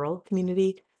very rural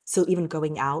community. So even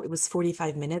going out, it was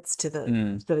 45 minutes to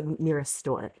Mm. the nearest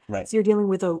store. Right. So you're dealing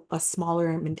with a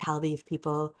smaller mentality of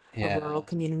people, a rural Yeah.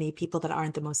 community, people that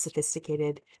aren't the most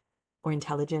sophisticated or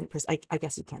intelligent. I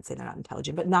guess you can't say they're not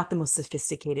intelligent, but not the most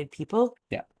sophisticated people.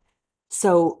 Yeah.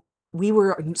 So we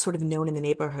were sort of known in the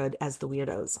neighborhood as the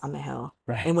weirdos on the hill.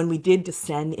 Right. And when we did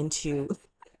descend into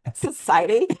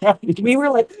society, we were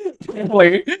like,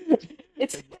 Really?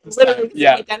 it's literally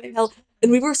Yeah. like down the hill.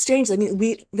 And we were strange. I mean,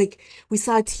 we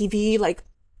saw a TV like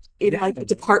in Yeah. like a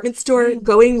department store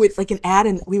going with like an ad,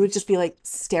 and we would just be like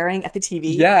staring at the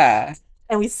TV. Yeah.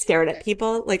 And we stared at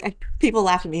people. Like people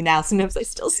laugh at me now. Sometimes I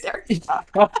still stare at people.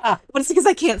 But it's because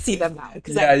I can't see them now.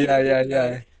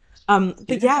 Yeah.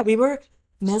 But yeah, we were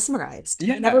mesmerized.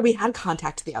 Yeah. Whenever we had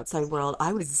contact to the outside world,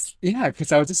 I was Yeah,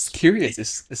 because I was just curious.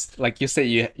 It's like you said,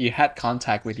 you had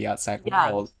contact with the outside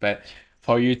yeah, world, but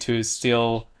for you to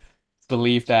still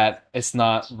believe that it's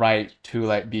not right to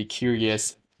like be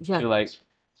curious, yeah, to like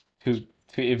to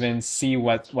even see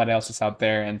what else is out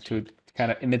there and to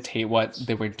kind of imitate what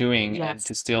they were doing and yes,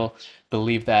 to still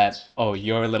believe that oh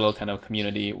your little kind of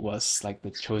community was like the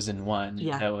chosen one.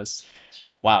 yeah, That was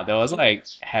wow, that was like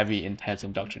heavy, intense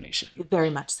indoctrination. very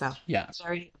much so. Yeah.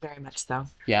 Very, very much so.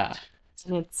 Yeah.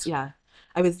 And yeah.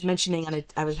 I was mentioning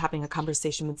I was having a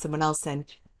conversation with someone else and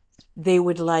they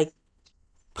would like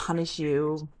punish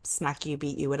you, smack you,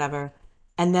 beat you, whatever.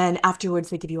 And then afterwards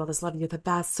they give you all this love, you're the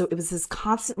best. So it was this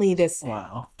constantly this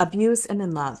Wow. abuse and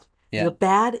then love. Yeah. You're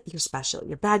bad, you're special.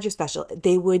 You're bad, you're special.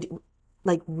 They would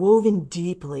like woven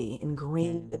deeply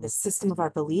ingrained in the system of our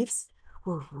beliefs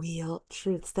were real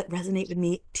truths that resonate with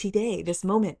me today, this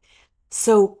moment.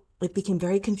 So it became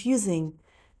very confusing.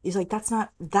 He's like, that's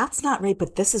not right,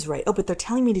 but this is right. Oh, but they're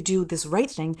telling me to do this right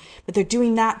thing, but they're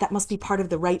doing that. That must be part of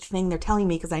the right thing they're telling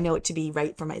me because I know it to be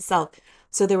right for myself.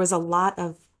 So there was a lot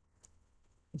of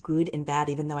good and bad,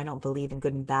 even though I don't believe in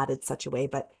good and bad in such a way,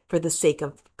 but for the sake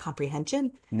of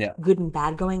comprehension, Yeah. good and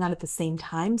bad going on at the same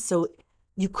time. So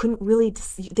you couldn't really,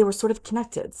 they were sort of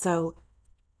connected. So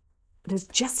there's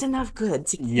just enough good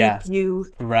to keep Yeah. you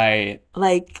Right.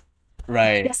 like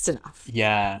Right. just enough.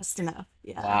 Yeah. Just enough.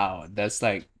 Yeah. Wow. That's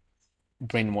like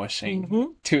brainwashing Hmm.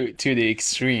 to the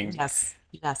extreme. Yes.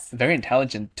 Yes. Very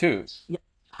intelligent too. Yep.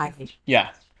 Highly.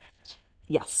 Yeah.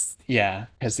 Yes. Yeah.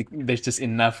 Because there's just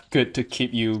enough good to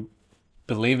keep you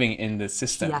believing in the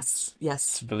system, Yes.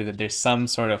 Yes. to believe that there's some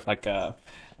sort of like a,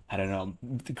 I don't know,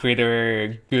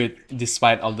 greater good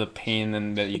despite all the pain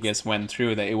and that you Ex- guys went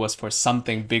through, that it was for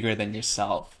something bigger than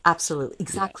yourself. Absolutely. Yeah.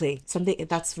 Exactly. Something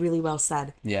that's really well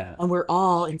said. Yeah. And we're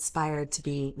all inspired to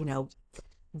be,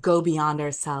 go beyond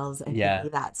ourselves and to Yeah. be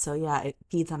that. So yeah, it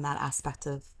feeds on that aspect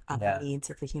of the Yeah. needs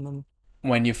of the human.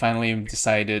 When you finally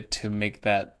decided to make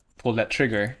that pull that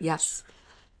trigger, Yes.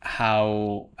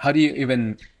 how do you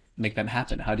even make that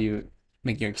happen? How do you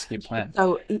make your escape plan?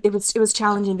 So it was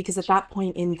challenging because at that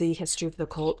point in the history of the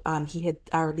cult, he had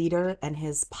our leader and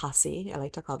his posse, I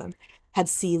like to call them, had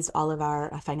seized all of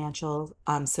our financial,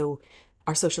 so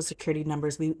our social security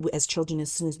numbers. As children,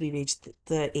 as soon as we reached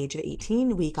the age of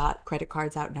 18, we got credit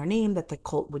cards out in our name that the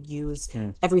cult would use.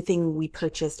 Mm. Everything we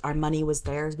purchased, our money was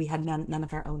theirs. We had none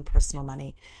of our own personal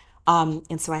money.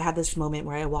 And so I had this moment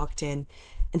where I walked in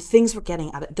and things were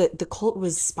getting out of the cult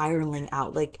was spiraling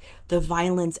out. Like the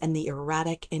violence and the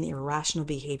erratic and irrational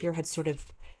behavior had sort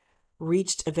of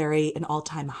reached an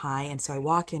all-time high. And so I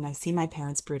walk in, I see my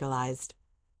parents brutalized,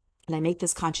 and I make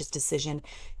this conscious decision.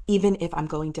 Even if I'm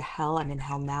going to hell, I'm in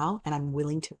hell now, and I'm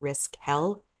willing to risk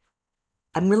hell.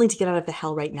 I'm willing to get out of the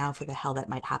hell right now for the hell that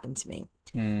might happen to me.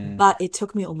 Mm. But it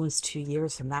took me almost 2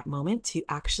 years from that moment to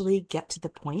actually get to the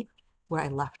point where I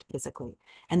left physically.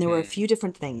 And there were a Mm. few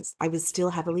different things. I was still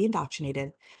heavily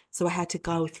indoctrinated. So I had to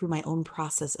go through my own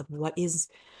process of what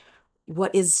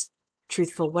is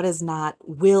truthful, what is not,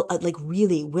 like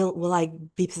really, will I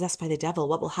be possessed by the devil?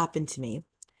 What will happen to me?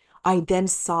 I then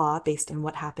saw, based on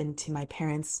what happened to my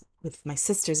parents with my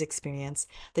sister's experience,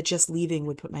 that just leaving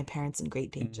would put my parents in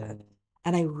great danger. Mm.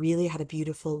 And I really had a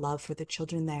beautiful love for the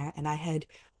children there. And I had,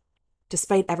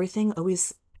 despite everything,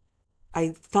 always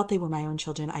I felt they were my own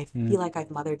children. I Mm. feel like I've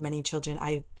mothered many children.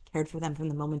 I cared for them from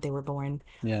the moment they were born.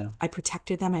 Yeah. I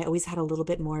protected them. I always had a little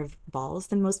bit more of balls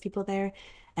than most people there.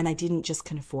 And I didn't just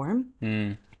conform,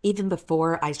 Mm. even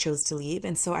before I chose to leave.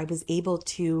 And so I was able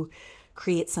to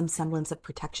create some semblance of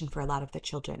protection for a lot of the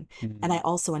children. And Mm. I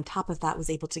also, on top of that, was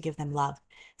able to give them love.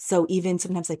 So even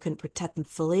sometimes I couldn't protect them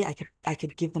fully, I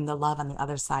could give them the love on the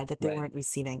other side that they Right. weren't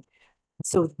receiving.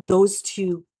 So those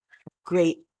two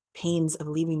great pains of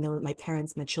leaving my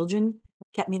parents and the children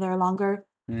kept me there longer.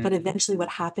 But Mm. eventually,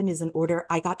 what happened is, in order,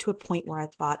 I got to a point where I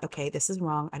thought, okay, this is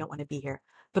wrong. I don't want to be here,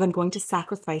 but I'm going to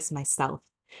sacrifice myself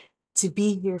to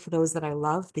be here for those that I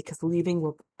love because leaving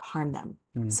will harm them.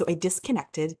 Mm. So I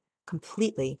disconnected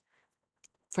completely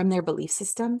from their belief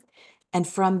system and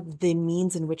from the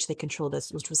means in which they controlled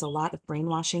us, which was a lot of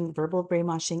brainwashing, verbal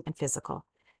brainwashing, and physical.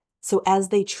 So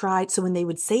when they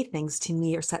would say things to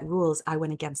me or set rules, I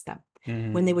went against them.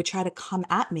 Mm. When they would try to come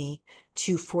at me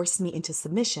to force me into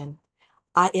submission,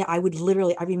 I would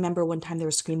literally, I remember one time they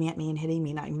were screaming at me and hitting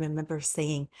me. And I remember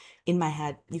saying in my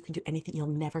head, you can do anything. You'll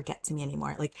never get to me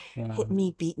anymore. Like hit Wow.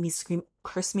 me, beat me, scream,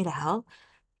 curse me to hell.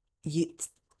 You,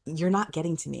 you're not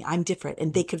getting to me. I'm different.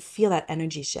 And they could feel that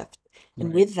energy shift. And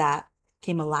Right. with that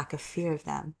came a lack of fear of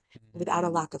them. Without a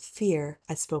lack of fear,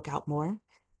 I spoke out more.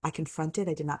 I confronted,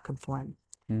 I did not conform.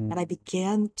 Mm. And I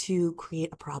began to create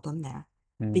a problem there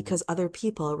Mm. because other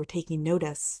people were taking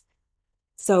notice.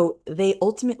 So they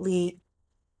ultimately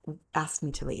asked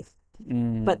me to leave,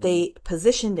 but Mm. they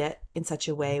positioned it in such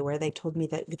a way where they told me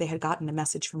that they had gotten a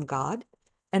message from God.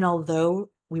 And although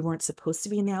we weren't supposed to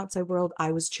be in the outside world,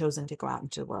 I was chosen to go out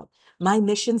into the world. My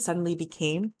mission suddenly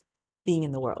became being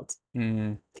in the world.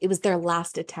 Mm. It was their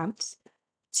last attempt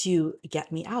to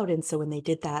get me out. And so when they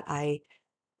did that, I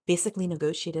basically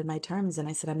negotiated my terms and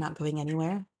I said, I'm not going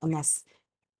anywhere unless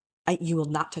you will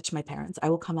not touch my parents. I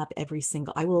will come up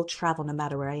I will travel no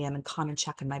matter where I am and come and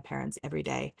check on my parents every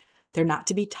day. They're not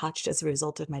to be touched as a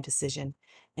result of my decision.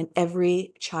 And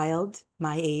every child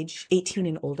my age, 18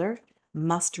 and older,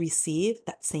 must receive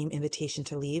that same invitation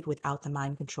to leave without the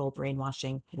mind control,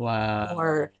 brainwashing, Wow.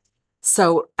 or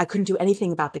so I couldn't do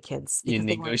anything about the kids You because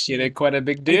they weren't negotiated human. quite a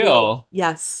big I did. deal.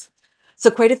 Yes. So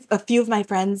quite a few of my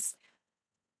friends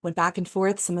went back and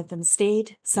forth. Some of them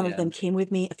stayed. Some of Yeah. them came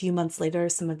with me a few months later.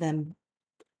 Some of them,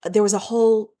 there was a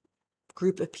whole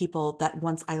group of people that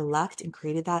once I left and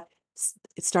created that,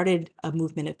 it started a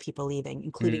movement of people leaving,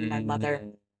 including my mother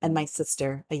Mm, and my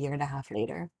sister a year and a half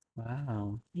later.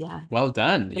 wow. Yeah. Well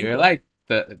done. Thank You're you. like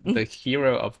the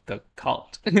hero of the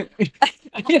cult.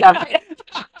 Yeah, right.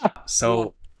 Yeah.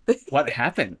 So what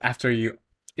happened after you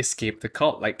escaped the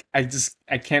cult? Like I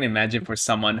can't imagine for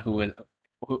someone who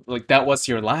like that was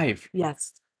your life.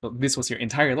 Yes. Well, this was your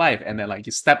entire life, and then like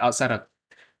you step outside of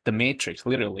the matrix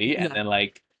literally, and Yeah. then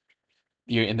like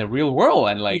you're in the real world,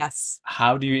 and like Yes.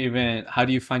 how do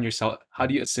you find yourself, how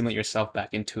do you assimilate yourself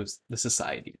back into the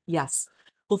society? Yes.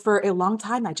 Well, for a long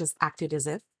time, I just acted as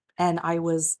if, and I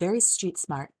was very street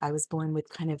smart. I was born with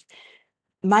kind of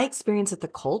my experience at the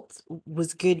cult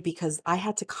was good because I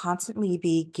had to constantly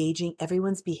be gauging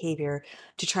everyone's behavior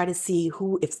to try to see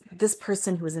who, if this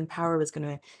person who was in power was going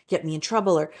to get me in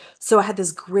trouble. Or so I had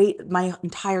this great, my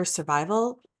entire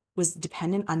survival was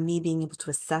dependent on me being able to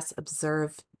assess,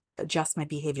 observe, adjust my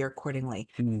behavior accordingly.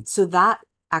 Mm, So that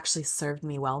actually served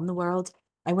me well in the world.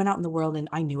 I went out in the world and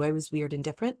I knew I was weird and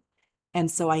different. And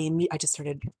so I just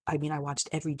started, I mean, I watched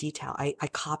every detail. I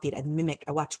copied and mimicked.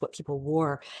 I watched what people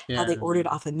wore, how they yeah. ordered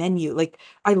off a menu. Like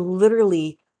I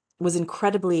literally was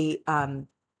incredibly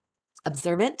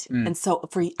observant. Mm, And so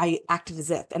I acted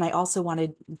as if, and I also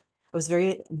wanted, I was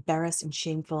very embarrassed and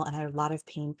shameful and I had a lot of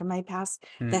pain from my past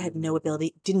that I mm, had no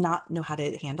ability, did not know how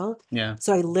to handle. yeah.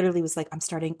 So I literally was like, I'm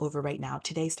starting over right now.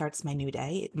 Today starts my new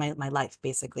day, my life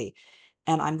basically.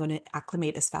 And I'm going to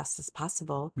acclimate as fast as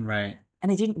possible. Right.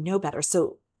 And I didn't know better.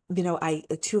 So,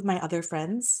 two of my other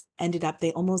friends ended up,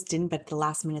 they almost didn't, but at the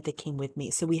last minute they came with me.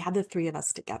 So we had the three of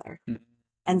us together. Mm,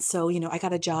 And so, I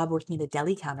got a job working at a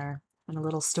deli counter in a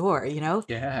little store,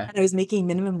 yeah. and I was making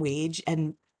minimum wage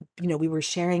and, we were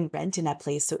sharing rent in that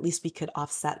place. So at least we could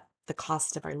offset the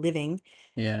cost of our living.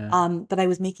 Yeah. But I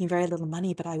was making very little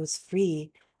money, but I was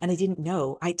free and I didn't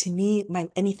know. To me,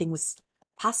 anything was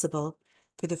possible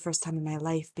for the first time in my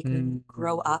life because when you Mm,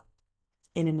 grow up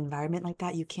in an environment like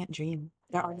that, you can't dream.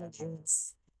 There are no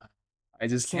dreams. I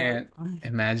just So, can't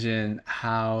imagine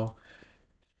how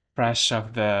fresh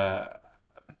of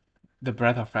the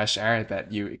breath of fresh air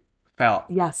that you felt,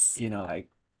 yes, you know, like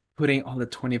putting all the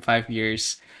 25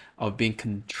 years of being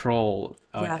controlled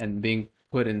yeah, and being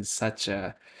put in such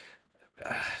a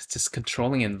just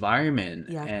controlling environment,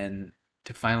 yeah, and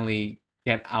to finally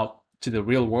get out to the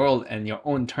real world and your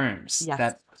own terms. yes.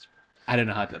 That I don't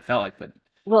know how that felt like, but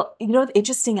Well,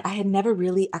 interesting, I had never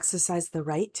really exercised the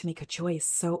right to make a choice.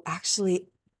 So actually,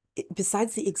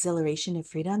 besides the exhilaration of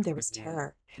freedom, there was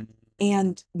terror. mm,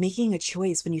 And making a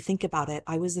choice, when you think about it,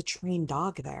 I was a trained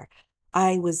dog there.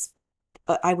 I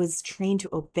was trained to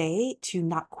obey, to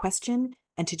not question,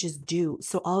 and to just do.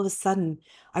 So all of a sudden,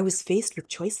 I was faced with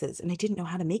choices, and I didn't know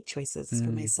how to make choices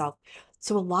for mm, myself.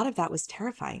 So a lot of that was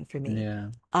terrifying for me. yeah,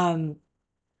 Um,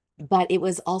 but it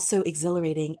was also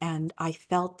exhilarating, and I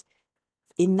felt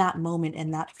in that moment,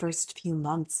 in that first few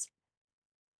months,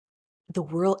 the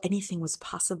world, anything was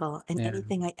possible, and yeah,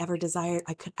 anything I ever desired,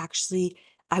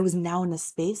 I was now in a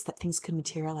space that things could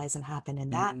materialize and happen.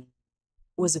 And that mm,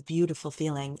 was a beautiful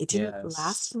feeling. It didn't yes,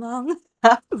 last long,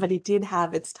 but it did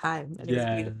have its time, and it was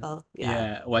yeah, beautiful. Yeah.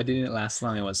 yeah. Why didn't it last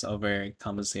long? It was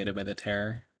overcompensated by the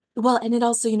terror. Well, and it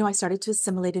also, I started to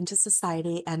assimilate into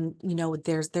society, and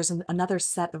there's another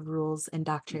set of rules and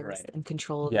doctrines Right. and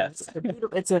controls. And Yes.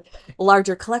 it's a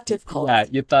larger collective Yeah,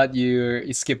 cult, you thought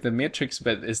you skipped the matrix,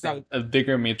 but it's right? a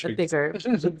bigger A matrix. bigger,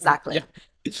 Yeah. exactly.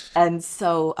 And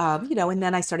so, and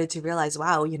then I started to realize,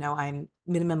 wow,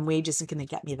 minimum wage isn't going to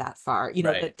get me that far.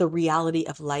 Right. The reality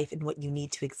of life and what you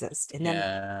need to exist. And then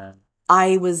Yeah.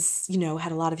 I was,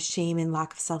 had a lot of shame and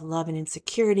lack of self-love and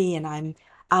insecurity, and I'm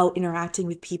out interacting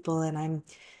with people, and I'm,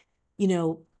 you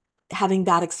know, having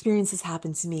bad experiences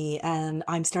happen to me, and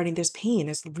there's pain,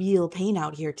 there's real pain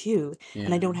out here too,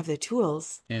 and I Yeah. don't have the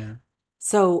tools. Yeah.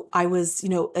 So I was,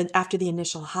 and after the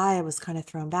initial high, I was kind of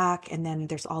thrown back, and then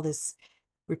there's all this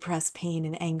repressed pain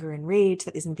and anger and rage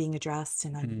that isn't being addressed,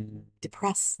 and I'm Mm,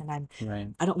 depressed, and right.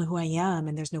 I don't know who I am,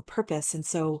 and there's no purpose. And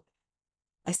so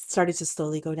I started to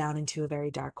slowly go down into a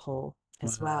very dark hole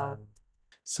as Wow. well.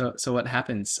 So what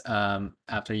happens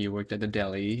after you worked at the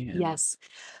deli and Yes.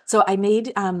 So I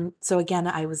made so again,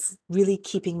 I was really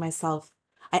keeping myself,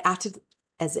 I acted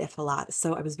as if a lot.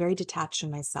 So I was very detached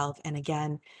from myself. And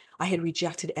again, I had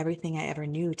rejected everything I ever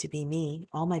knew to be me.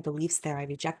 All my beliefs there I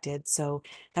rejected. So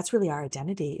that's really our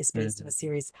identity is based on a Mhm.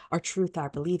 series, our truth, our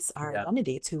beliefs, our Yeah.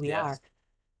 identity. It's who we are. Yes.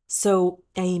 So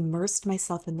I immersed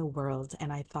myself in the world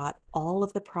and I thought all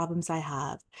of the problems I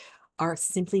have are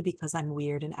simply because I'm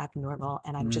weird and abnormal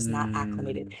and I'm just not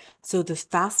acclimated. Mm, So the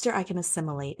faster I can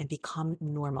assimilate and become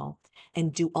normal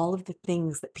and do all of the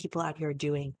things that people out here are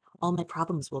doing, all my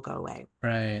problems will go away.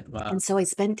 right. Wow. And so I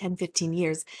spent 10, 15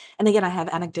 years. And again, I have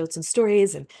anecdotes and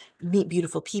stories and meet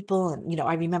beautiful people. And,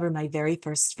 I remember my very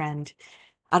first friend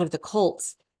out of the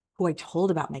cult who I told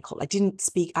about my cult. I didn't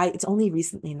speak, it's only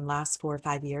recently in the last 4 or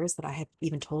 5 years that I have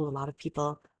even told a lot of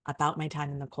people about my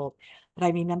time in the cult. But I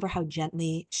remember how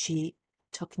gently she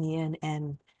took me in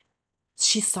and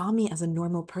she saw me as a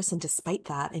normal person despite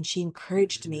that. And she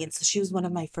encouraged me. And so she was one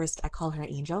of my first, I call her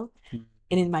angel.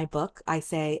 And in my book, I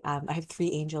say I have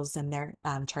three angels, and they're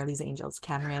Charlie's angels: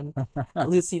 Cameron,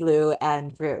 Lucy Lou,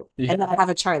 and Rue. And then Yeah. I have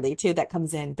a Charlie too that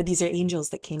comes in. But these are angels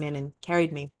that came in and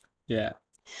carried me. Yeah.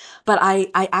 But I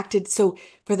acted so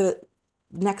for the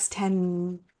next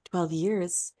 10, 12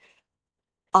 years.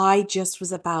 I just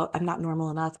was about, I'm not normal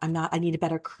enough. I need a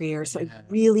better career. So I Yeah.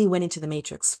 really went into the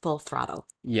matrix full throttle.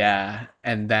 Yeah,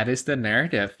 and that is the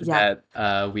narrative Yeah.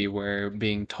 that we were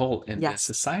being told in this Yes.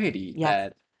 society Yes.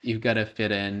 that you gotta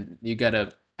fit in, you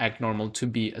gotta act normal to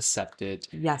be accepted.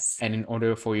 Yes. And in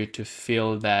order for you to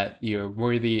feel that you're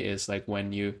worthy is like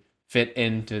when you fit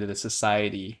into the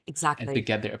society and to Exactly.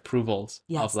 get their approvals of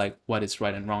Yes. like what is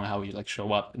right and wrong, how you like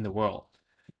show up in the world.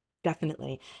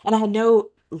 Definitely. And I had no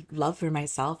love for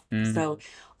myself. So Mm,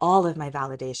 all of my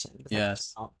validation was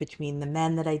yes. external, between the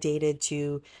men that I dated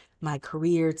to my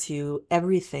career to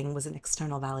everything was an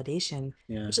external validation,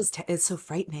 Yeah. which is it's so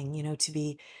frightening, to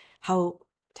be how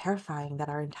terrifying that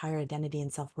our entire identity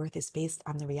and self-worth is based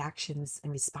on the reactions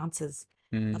and responses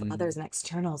of Mm, others and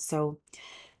externals. So,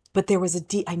 but there was a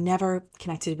deep, I never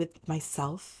connected with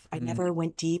myself. I mm, never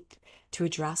went deep to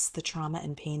address the trauma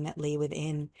and pain that lay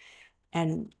within,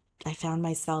 and I found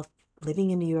myself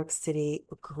living in New York City,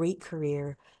 a great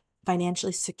career,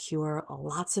 financially secure,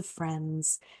 lots of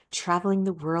friends, traveling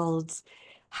the world,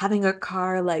 having a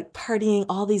car, like partying,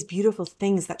 all these beautiful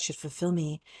things that should fulfill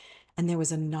me. And there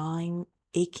was a gnawing,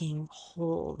 aching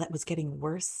hole that was getting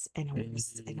worse and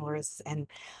worse and mm, worse. And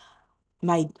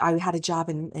I had a job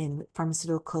in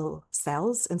pharmaceutical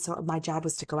sales. And so my job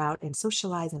was to go out and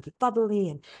socialize and be bubbly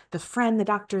and befriend the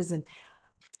doctors. And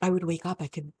I would wake up, I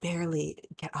could barely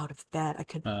get out of bed. I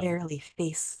could uh, barely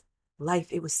face life.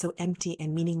 It was so empty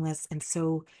and meaningless. And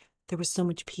so there was so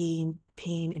much pain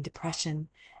and depression.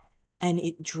 And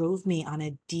it drove me on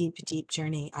a deep, deep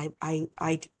journey.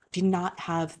 I did not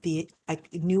have I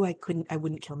knew I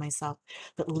wouldn't kill myself,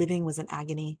 but living was an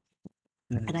agony.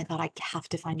 And I mm, thought I have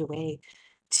to find a way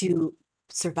to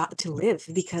survive, to live,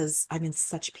 because I'm in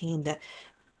such pain that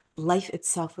life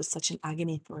itself was such an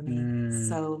agony for me.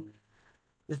 So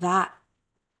mm, that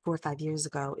 4 or 5 years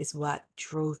ago is what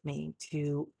drove me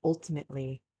to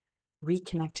ultimately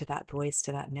reconnect to that voice,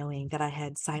 to that knowing that I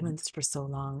had silenced for so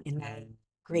long in my mm,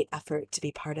 great effort to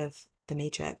be part of the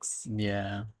matrix.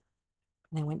 yeah.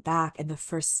 And I went back, and the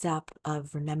first step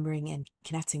of remembering and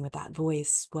connecting with that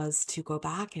voice was to go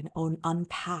back and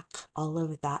unpack all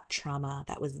of that trauma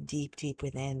that was deep, deep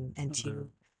within, and Mhm. to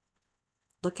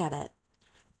look at it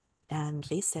and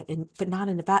face it. And but not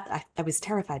in a bad, I was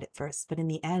terrified at first, but in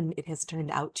the end it has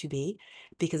turned out to be,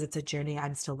 because it's a journey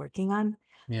I'm still working on,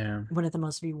 Yeah. one of the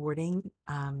most rewarding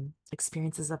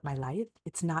experiences of my life.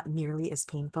 It's not nearly as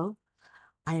painful.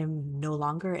 I am no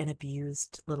longer an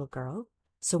abused little girl.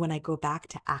 So when I go back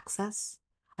to access,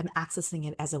 I'm accessing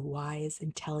it as a wise,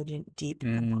 intelligent, deep,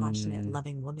 compassionate, Mm,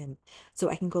 loving woman. So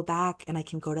I can go back and I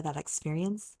can go to that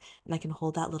experience and I can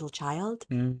hold that little child,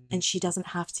 mm, and she doesn't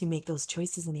have to make those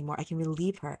choices anymore. I can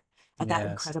relieve her of that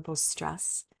yes. incredible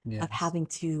stress of Yes. having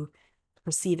to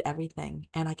perceive everything.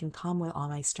 And I can come with all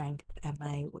my strength and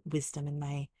my wisdom and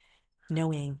my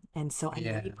knowing. And so I'm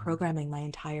Yeah. reprogramming my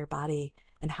entire body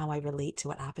and how I relate to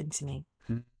what happened to me.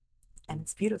 Mm, And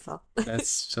it's beautiful. that's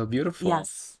so beautiful.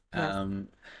 Yes, yes, Um,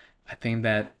 I think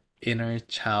that inner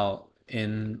child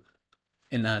in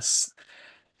us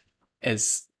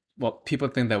is well, people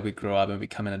think that we grow up and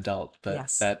become an adult, but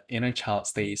yes, that inner child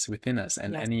stays within us,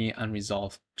 and yes, any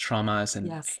unresolved traumas and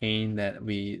yes, pain that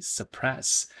we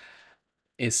suppress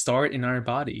is stored in our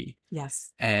body.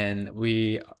 yes, And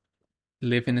we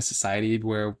live in a society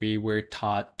where we were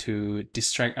taught to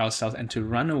distract ourselves and to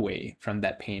run away from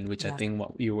that pain, which I yes, think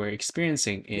what you were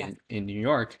experiencing yes, in New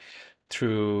York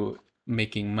through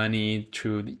making money,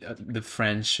 through the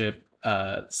friendship,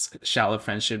 shallow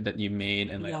friendship that you made,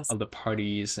 and like yes, all the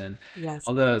parties and yes,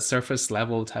 all the surface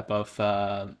level type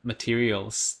of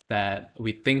materials that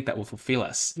we think that will fulfill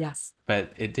us, yes,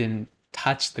 but it didn't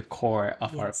touch the core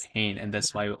of our yes, pain, and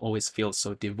that's yeah, why we always feel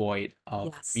so devoid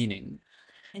of yes. meaning.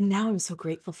 And now I'm so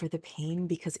grateful for the pain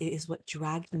because it is what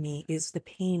dragged me, is the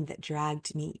pain that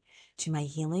dragged me to my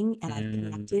healing. And I've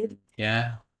connected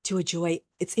Yeah. to a joy.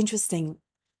 It's interesting.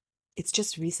 It's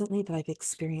just recently that I've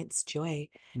experienced joy.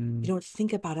 You Mm, don't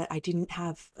think about it. I didn't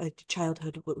have a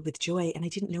childhood with joy, and I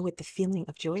didn't know what the feeling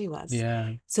of joy was.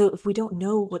 yeah. So if we don't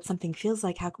know what something feels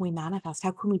like, how can we manifest?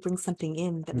 How can we bring something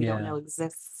in that we don't Yeah. know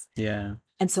exists? Yeah.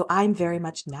 And so I'm very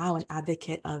much now an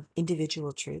advocate of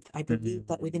individual truth. I believe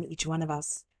that Mm, within each one of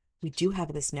us, we do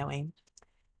have this knowing,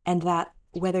 and that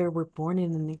whether we're born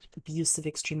in an abusive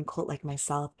extreme cult like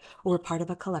myself, or we're part of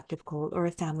a collective cult, or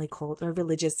a family cult, or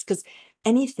religious, because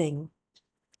anything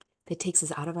that takes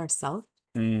us out of ourself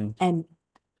mm, and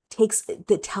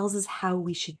that tells us how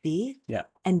we should be yeah.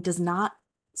 and does not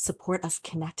support us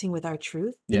connecting with our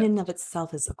truth in Yeah. and of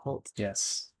itself is a cult.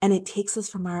 Yes. And it takes us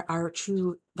from our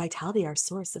true vitality, our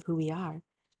source of who we are.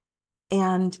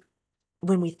 And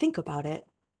when we think about it,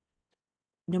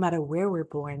 no matter where we're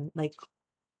born, like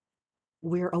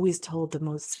we're always told the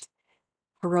most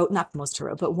heroic, not the most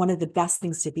heroic, but one of the best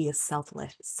things to be is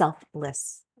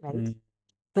selfless, right? Mm,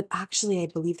 But actually, I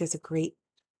believe there's a great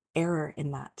error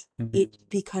in that. mhm, It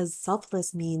because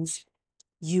selfless means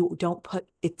you don't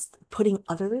it's putting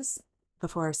others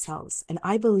before ourselves. And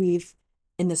I believe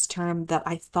in this term that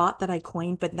I thought that I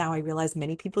coined, but now I realize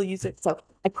many people use it. So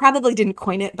I probably didn't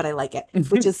coin it, but I like it,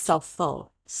 which is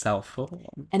self-full. Selfful.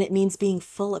 And it means being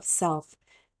full of self.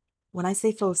 When I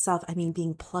say full of self, I mean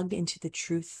being plugged into the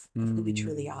truth of who we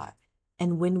truly Mm, are.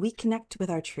 And when we connect with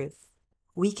our truth,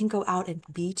 we can go out and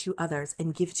be to others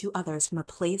and give to others from a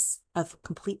place of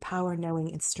complete power,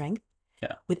 knowing, and strength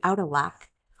yeah. without a lack.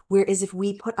 Whereas if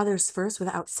we put others first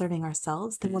without serving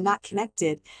ourselves, then we're not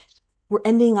connected. We're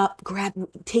ending up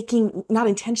taking, not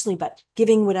intentionally, but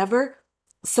giving whatever.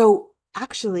 So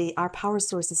actually, our power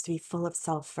source is to be full of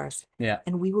self first, Yeah.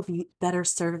 and we will be better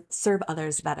serve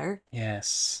others better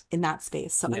Yes. in that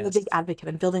space. So I'm a Yes. big advocate.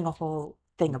 I'm building a whole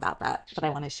thing about that I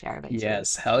want to share eventually.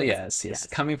 Yes. Hell Yes, yes. Yes. yes,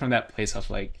 Coming from that place of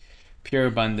like pure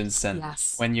abundance, and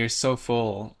yes, when you're so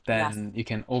full, yes. then you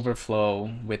can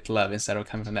overflow with love instead of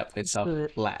coming from that place of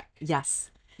Absolutely. lack. Yes.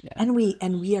 Yeah. And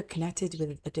we are connected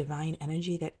with a divine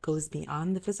energy that goes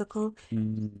beyond the physical.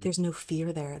 Mm, There's no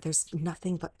fear there. There's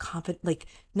nothing but confident, like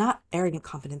not arrogant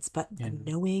confidence, but a yeah.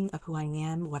 knowing of who I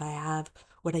am, what I have,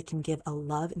 what I can give, a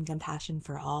love and compassion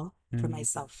for all, for Mm,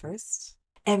 myself first.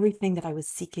 Everything that I was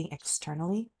seeking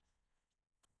externally,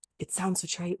 it sounds so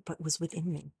trite, but was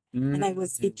within me. And it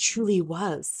mm, truly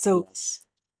was. So yes.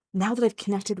 now that I've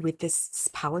connected with this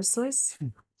power source,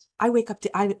 I wake up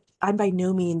I'm by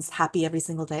no means happy every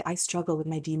single day. I struggle with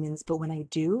my demons, but when I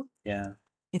do, Yeah.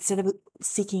 instead of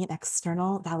seeking an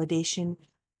external validation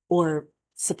or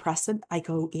suppressant, I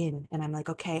go in and I'm like,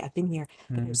 okay, I've been here,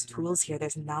 but there's Mm, tools here,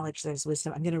 there's knowledge, there's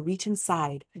wisdom. I'm going to reach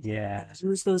inside and yeah.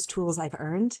 use those tools I've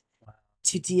earned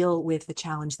to deal with the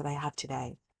challenge that I have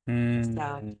today. So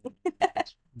Mm,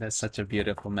 that's such a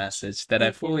beautiful message that I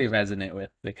thank you. fully resonate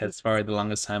with, because for the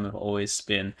longest time I've always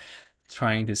been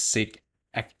trying to seek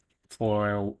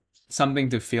for something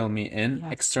to fill me in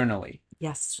Yes. externally,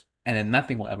 Yes. and then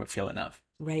nothing will ever feel enough.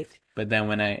 Right. But then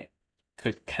when I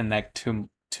could connect to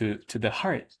the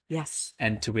heart Yes.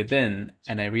 and to within,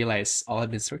 and I realized all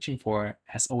I've been searching for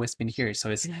has always been here. So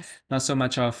it's Yes. not so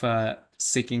much of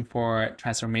seeking for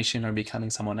transformation or becoming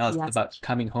someone else, but Yes. about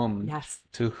coming home Yes.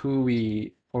 to who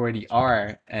we already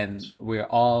are, and we're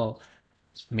all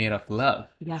made of love.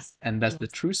 Yes. And that's the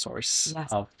Yes. true source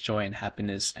Yes. of joy and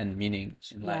happiness and meaning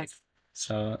in life. Yes.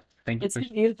 So thank you It's for.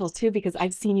 been beautiful too because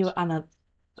I've seen you on a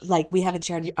like we haven't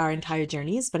shared our entire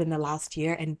journeys, but in the last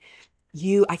year, and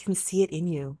I can see it in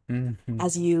you Mhm.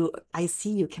 as I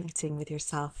see you connecting with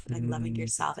yourself and loving Mhm.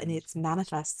 yourself, and it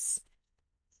manifests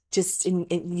just in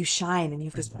you shine and you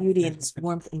have this beauty and this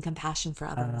warmth and compassion for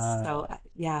others. Uh, So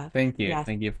yeah, Thank you. yes,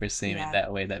 Thank you for seeing it yeah,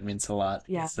 that way. That means a lot.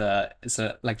 yeah, It's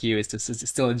a like you, it's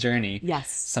still a journey, yes,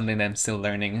 something that I'm still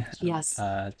learning yes,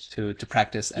 to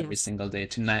practice every yes, single day,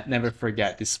 to not never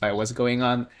forget despite what's going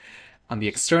on the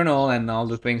external and all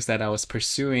the things that I was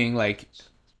pursuing, like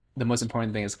the most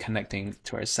important thing is connecting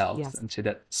to ourselves yes, and to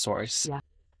that source. yeah.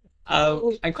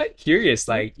 I'm quite curious, Mhm.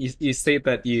 like you state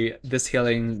that you this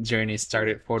healing journey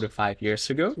started 4 to 5 years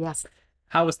ago. Yes.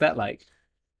 How was that like?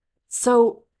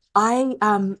 So I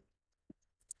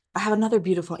have another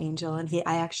beautiful angel, and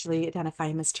I actually identify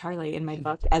him as Charlie in my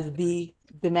book as the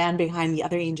man behind the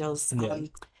other angels. Yeah.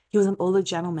 He was an older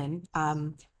gentleman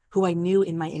who I knew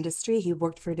in my industry. He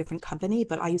worked for a different company,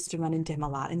 but I used to run into him a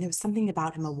lot, and there was something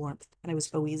about him, a warmth, and I was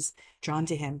always drawn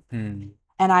to him. Hmm.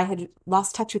 And I had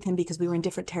lost touch with him because we were in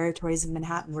different territories of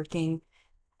Manhattan working,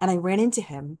 and I ran into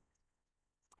him,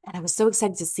 And I was so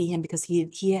excited to see him because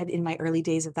he had in my early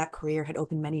days of that career had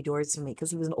opened many doors for me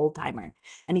because he was an old timer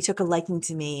and he took a liking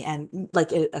to me and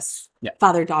like Yeah.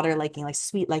 father daughter liking, like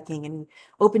sweet liking, and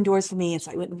opened doors for me. And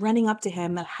so I went running up to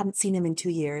him. I hadn't seen him in 2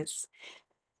 years,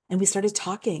 and we started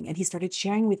talking. And he started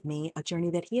sharing with me a journey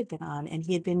that he had been on, and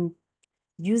he had been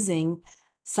using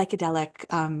psychedelic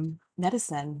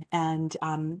medicine, and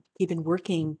he'd been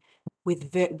working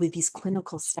with these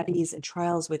clinical studies and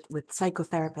trials with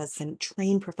psychotherapists and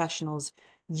trained professionals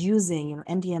using,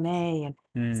 MDMA and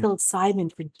Mm.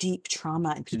 psilocybin for deep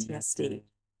trauma and Mm. PTSD.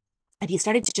 And he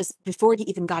started to just, before he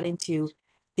even got into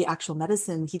the actual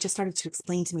medicine, he just started to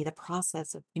explain to me the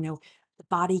process of, the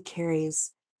body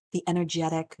carries the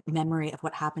energetic memory of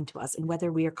what happened to us. And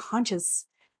whether we are conscious,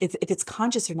 if it's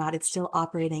conscious or not, it's still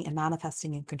operating and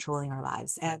manifesting and controlling our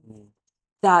lives. And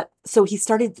so he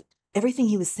started everything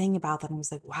he was saying about that. And I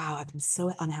was like, wow, I've been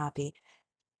so unhappy.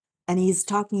 And he's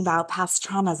talking about past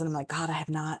traumas. And I'm like, God, I have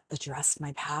not addressed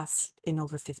my past in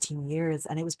over 15 years.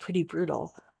 And it was pretty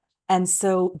brutal. And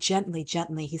so gently,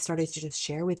 gently, he started to just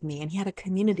share with me. And he had a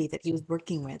community that he was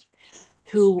working with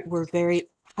who were very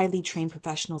highly trained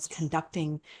professionals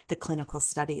conducting the clinical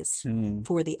studies Mm.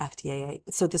 for the FDA.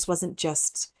 So this wasn't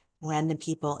just random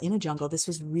people in a jungle.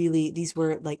 These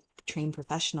were like trained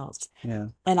professionals. Yeah.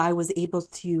 And I was able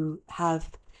to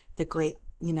have the great,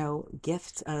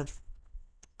 gift of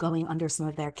going under some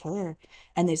of their care.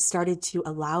 And it started to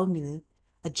allow me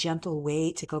a gentle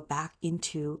way to go back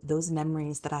into those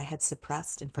memories that I had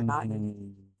suppressed and forgotten.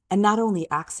 Mhm. And not only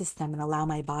access them and allow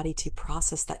my body to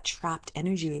process that trapped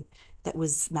energy that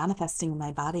was manifesting in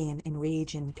my body in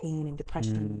rage and pain and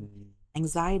depression, Mm.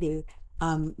 anxiety,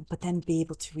 but then be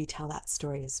able to retell that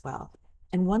story as well.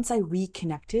 And once I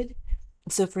reconnected,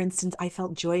 so for instance, I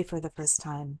felt joy for the first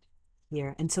time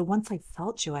here. And so once I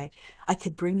felt joy, I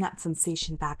could bring that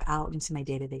sensation back out into my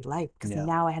day to day life because Yeah.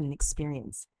 now I had an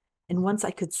experience. And once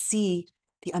I could see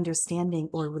the understanding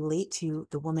or relate to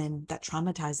the woman that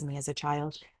traumatized me as a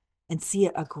child and see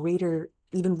a greater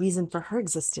even reason for her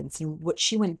existence and what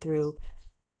she went through,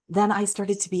 then I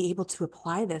started to be able to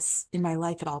apply this in my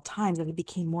life at all times. And I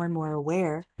became more and more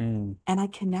aware. Mm. And I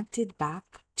connected back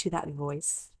to that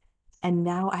voice. And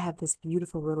now I have this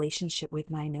beautiful relationship with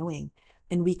my knowing.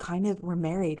 And we kind of were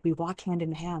married. We walk hand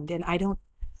in hand. And I don't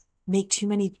make too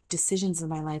many decisions in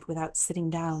my life without sitting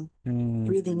down, Mm.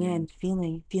 breathing in,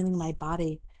 feeling my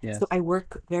body. So Yes. I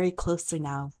work very closely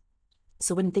now.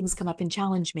 So when things come up and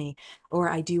challenge me, or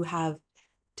I do have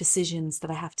decisions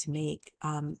that I have to make,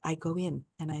 I go in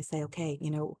and I say, okay,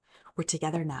 we're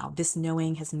together now. This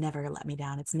knowing has never let me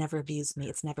down. It's never abused me.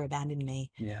 It's never abandoned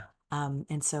me. Yeah.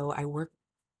 And so I work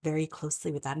very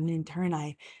closely with that. And in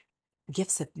turn,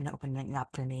 gifts have been opening up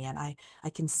for me, and I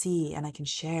can see and I can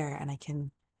share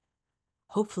and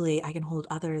hopefully I can hold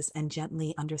others and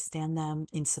gently understand them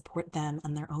and support them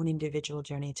on their own individual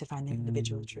journey to find their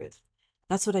individual Mm. truth.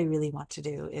 That's what I really want to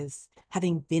do, is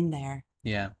having been there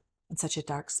Yeah. in such a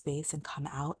dark space and come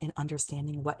out and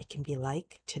understanding what it can be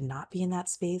like to not be in that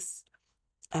space.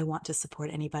 I want to support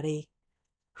anybody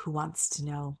who wants to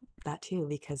know that too,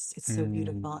 because it's so Mm.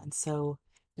 beautiful and so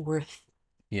worth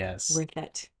Yes. worth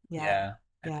it. Yeah. Yeah.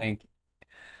 I Yeah. think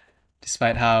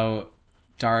despite how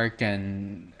dark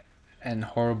and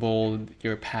horrible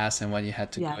your past and what you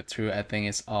had to Yeah. go through, I think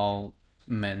it's all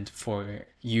meant for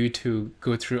you to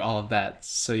go through all of that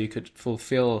so you could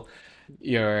fulfill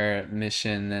your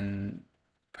mission and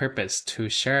purpose to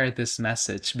share this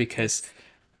message because Yes.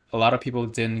 a lot of people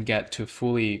didn't get to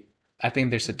fully. I think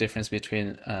there's a difference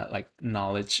between like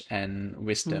knowledge and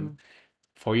wisdom. Mm.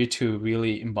 For you to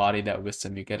really embody that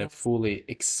wisdom, you get to Yes. fully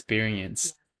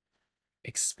Yeah.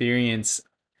 experience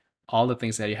all the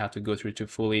things that you have to go through to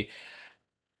fully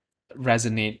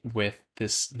resonate with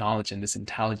this knowledge and this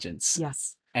intelligence.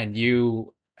 Yes. And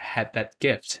you had that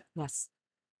gift. Yes.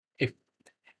 If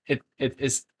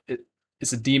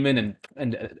it's a demon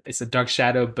and it's a dark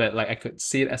shadow, but like I could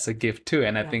see it as a gift too.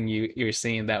 And I Yeah. think you're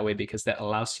seeing it that way because that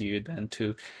allows you then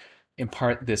to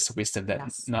impart this wisdom that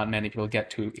Yes. not many people get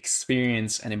to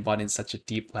experience and embody in such a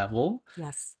deep level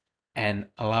Yes. and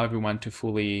allow everyone to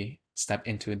fully step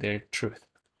into their truth.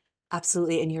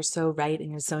 Absolutely. And you're so right. And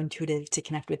you're so intuitive to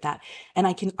connect with that. And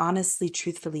I can honestly,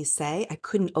 truthfully say, I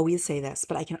couldn't always say this,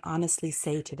 but I can honestly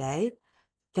say today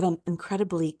that I'm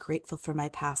incredibly grateful for my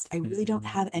past. I really don't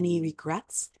Mm. have any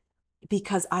regrets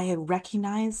because I have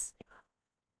recognized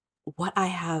what I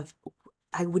have.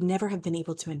 I would never have been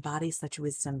able to embody such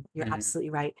wisdom. You're Mm. absolutely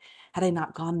right. Had I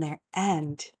not gone there.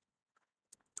 And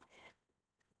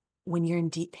when you're in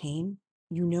deep pain,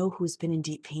 you know who's been in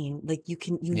deep pain. Like you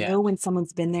Yeah. know when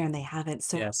someone's been there and they haven't.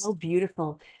 So Yes. how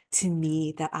beautiful to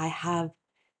me that I have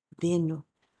been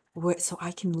where so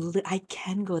I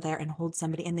can go there and hold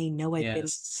somebody and they know I've been.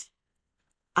 Yes.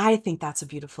 I think that's a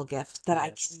beautiful gift that I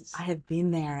Yes. have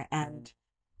been there, and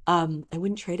I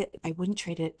wouldn't trade it. I wouldn't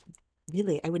trade it,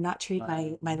 really. I would not trade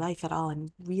my life at all.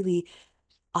 I'm really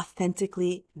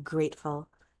authentically grateful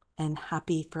and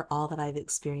happy for all that I've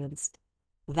experienced.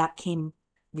 That came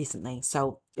recently.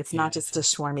 So it's not just a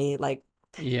Yes. swarmy, like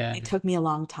Yeah. it took me a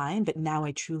long time, but now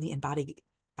I truly embody.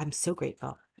 I'm so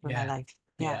grateful for my Yeah. life.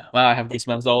 Yeah. Yeah. Wow, I have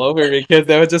goosebumps all over because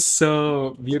that was just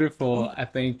so beautiful. I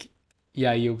think,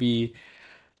 yeah, you'll be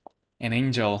an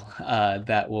angel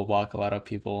that will walk a lot of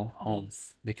people home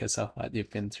Yes. because of what you've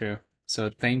been through. So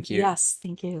thank you Yes.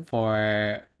 Thank you.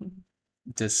 for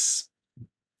just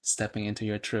stepping into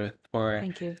your truth,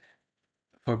 Thank you.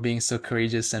 for being so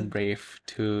courageous and brave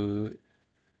to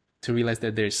realize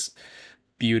that there's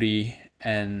beauty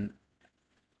and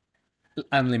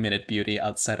unlimited beauty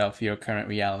outside of your current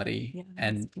reality Yeah.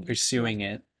 and Yeah. pursuing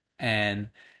it and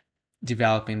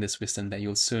developing this wisdom that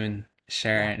you'll soon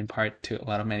share Yeah. and impart to a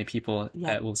lot of many people Yeah.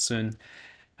 that will soon,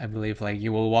 I believe, like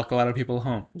you will walk a lot of people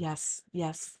home. Yes.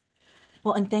 Yes.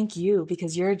 Well, and thank you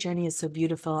because your journey is so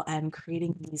beautiful and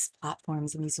creating these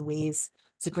platforms and these ways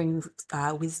to bring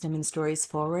wisdom and stories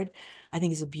forward, I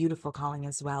think is a beautiful calling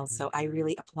as well. So I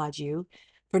really applaud you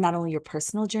for not only your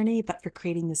personal journey, but for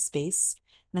creating this space.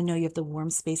 And I know you have the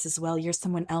warm space as well. You're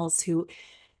someone else who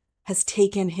has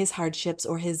taken his hardships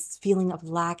or his feeling of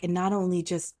lack and not only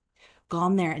just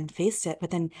gone there and faced it,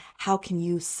 but then how can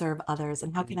you serve others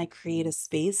and how can I create a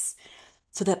space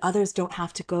so that others don't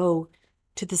have to go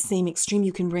to the same extreme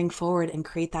you can bring forward and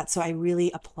create that. So I really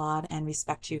applaud and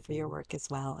respect you for your work as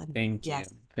well. And Thank you.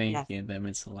 yes, Thank yes, you. That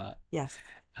means a lot. yes.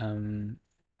 Um,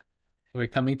 we're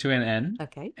coming to an end,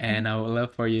 Okay. and I would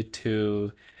love for you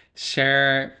to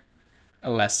share a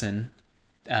lesson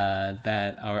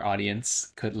that our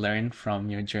audience could learn from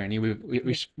your journey.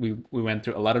 Yeah. We went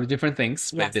through a lot of different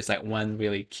things, but if Yes. there's like one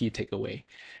really key takeaway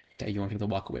that you want people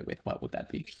to walk away with, what would that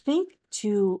be? I think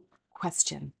to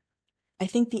question. I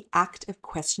think the act of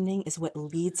questioning is what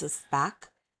leads us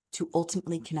back to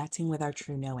ultimately connecting with our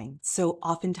true knowing. So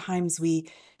oftentimes we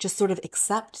just sort of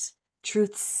accept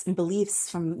truths and beliefs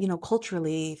from,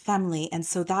 culturally, family. And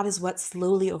so that is what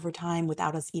slowly over time,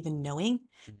 without us even knowing,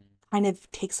 kind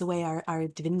of takes away our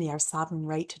divinity, our sovereign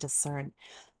right to discern.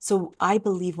 So I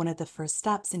believe one of the first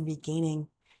steps in regaining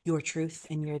your truth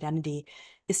and your identity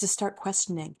is to start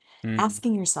questioning, Mm,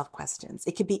 asking yourself questions.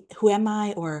 It could be, who am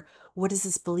I? Or what does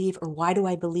this believe? Or why do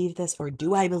I believe this? Or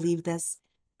do I believe this?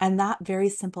 And that very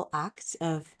simple act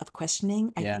of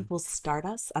questioning, I yeah. think will start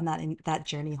us on that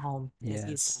journey home, as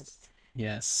you said. Yes.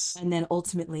 Yes. And then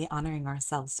ultimately honoring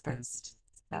ourselves first.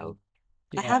 So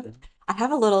I Yeah. have I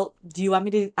have a little, do you want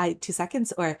me to 2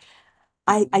 seconds? Or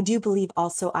I do believe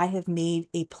also I have made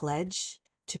a pledge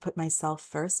to put myself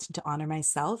first and to honor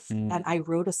myself. Mm, And I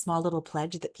wrote a small little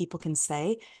pledge that people can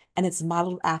say, and it's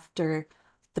modeled after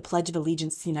the Pledge of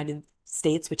Allegiance to the United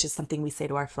States, which is something we say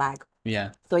to our flag.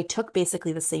 yeah. So I took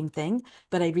basically the same thing,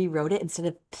 but I rewrote it. Instead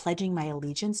of pledging my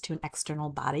allegiance to an external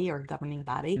body or governing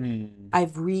body, Mm,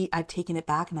 I've taken it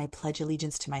back and I pledge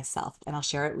allegiance to myself, and I'll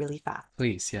share it really fast.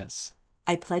 please, yes.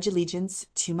 I pledge allegiance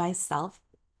to myself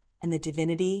and the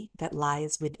divinity that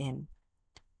lies within,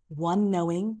 one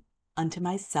knowing unto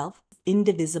myself,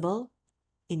 indivisible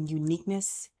in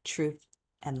uniqueness, truth,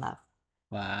 and love.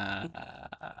 Wow.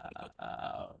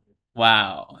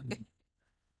 Wow.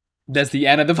 That's the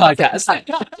end of the That's it.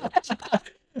 podcast. Done.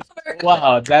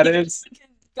 Wow, that is,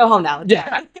 Go home now. It's yeah,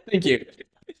 done. thank you.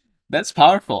 That's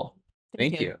powerful.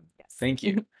 Thank Thank you. you. Yes. Thank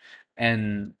you.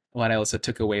 And what I also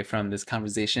took away from this Mhm.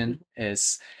 conversation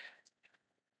is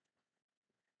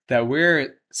that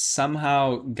we're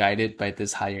somehow guided by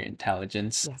this higher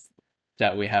intelligence Yes.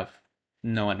 that we have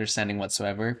no understanding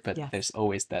whatsoever, but Yes. there's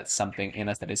always that something in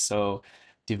us that is so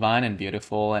divine and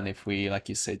beautiful. And if we, like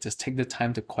you say, just take the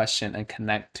time to question and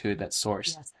connect to that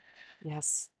source, Yes.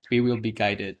 Yes. we will be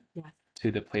guided Yes.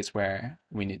 to the place where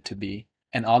we need to be.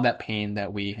 And all that pain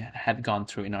that we had gone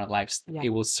through in our lives, Yeah. it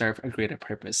will serve a greater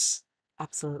purpose.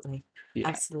 Absolutely. Yeah.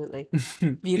 Absolutely.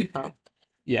 Beautiful.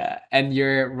 Yeah. And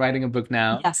you're writing a book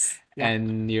now, Yes. Yeah.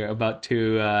 and you're about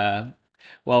to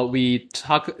well, we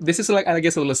talk, this is like, I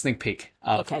guess, a little sneak peek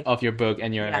Okay. of your book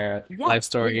and Yeah. your Yeah. life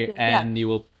story, Yeah. and you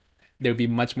will, there'll be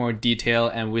much more detail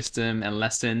and wisdom and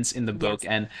lessons in the book.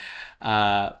 Yes. And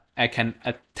I can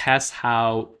attest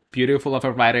how beautiful of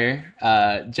a writer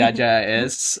Jaja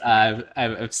is.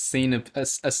 I've seen a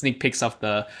sneak peeks of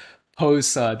the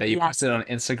posts that you Yes. posted on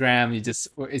Instagram.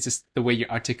 It's just the way you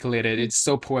articulate it. It's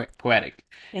so poetic.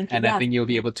 Thank you. And I Yes. think you'll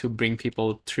be able to bring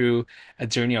people through a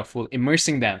journey of full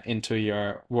immersing them into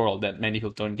your world that many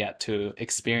people don't get to Yes.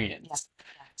 experience. Yes.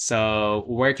 So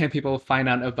where can people find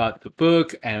out about the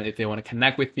book, and if they want to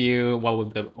connect with you, what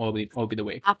would be the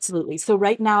way? Absolutely. So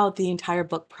right now, the entire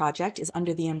book project is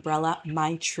under the umbrella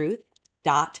My Truth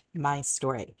dot My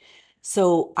Story.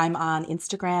 So I'm on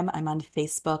Instagram, I'm on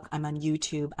Facebook, I'm on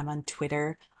YouTube, I'm on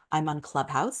Twitter, I'm on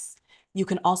Clubhouse. You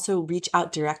can also reach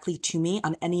out directly to me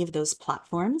on any of those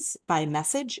platforms by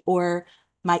message, or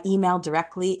my email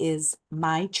directly is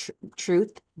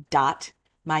truth dot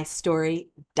my story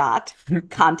dot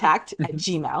contact at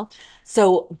Gmail.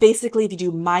 So basically, if you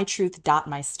do my truth dot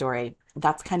my story,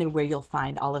 that's kind of where you'll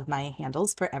find all of my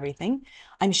handles for everything.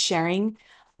 I'm sharing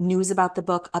news about the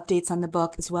book, updates on the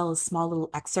book, as well as small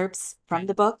little excerpts from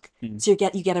the book. Mm. So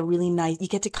you get a really nice, you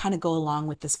get to kind of go along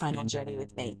with this final journey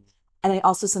with me. And I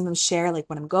also sometimes share like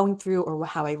what I'm going through or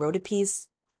how I wrote a piece.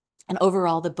 And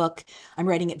overall, the book, I'm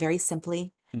writing it very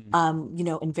simply,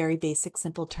 Mm. in very basic,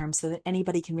 simple terms so that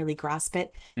anybody can really grasp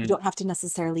it. You Mm. don't have to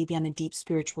necessarily be on a deep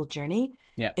spiritual journey.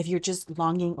 Yeah. If you're just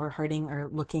longing or hurting or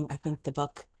looking, I think the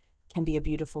book can be a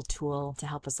beautiful tool to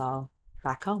help us all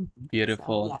back home. So,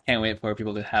 Beautiful. yeah. Can't wait for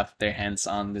people to have their hands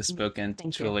on this book and to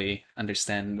Thank you. truly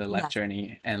understand the life Yeah.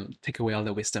 journey and take away all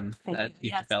the wisdom Thank that you.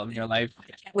 you've Yes. developed in your life.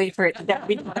 Can't wait for it to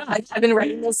be. I've been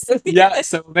writing this. Yeah,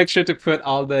 so make sure to put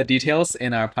all the details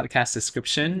in our podcast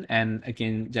description. And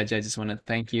again, Jaja, I just want to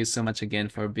thank you so much again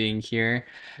for being here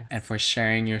and Yes. for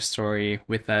sharing your story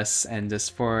with us and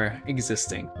just for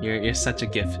existing. You're such a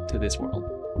gift to this world.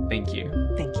 Thank you.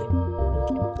 Thank you.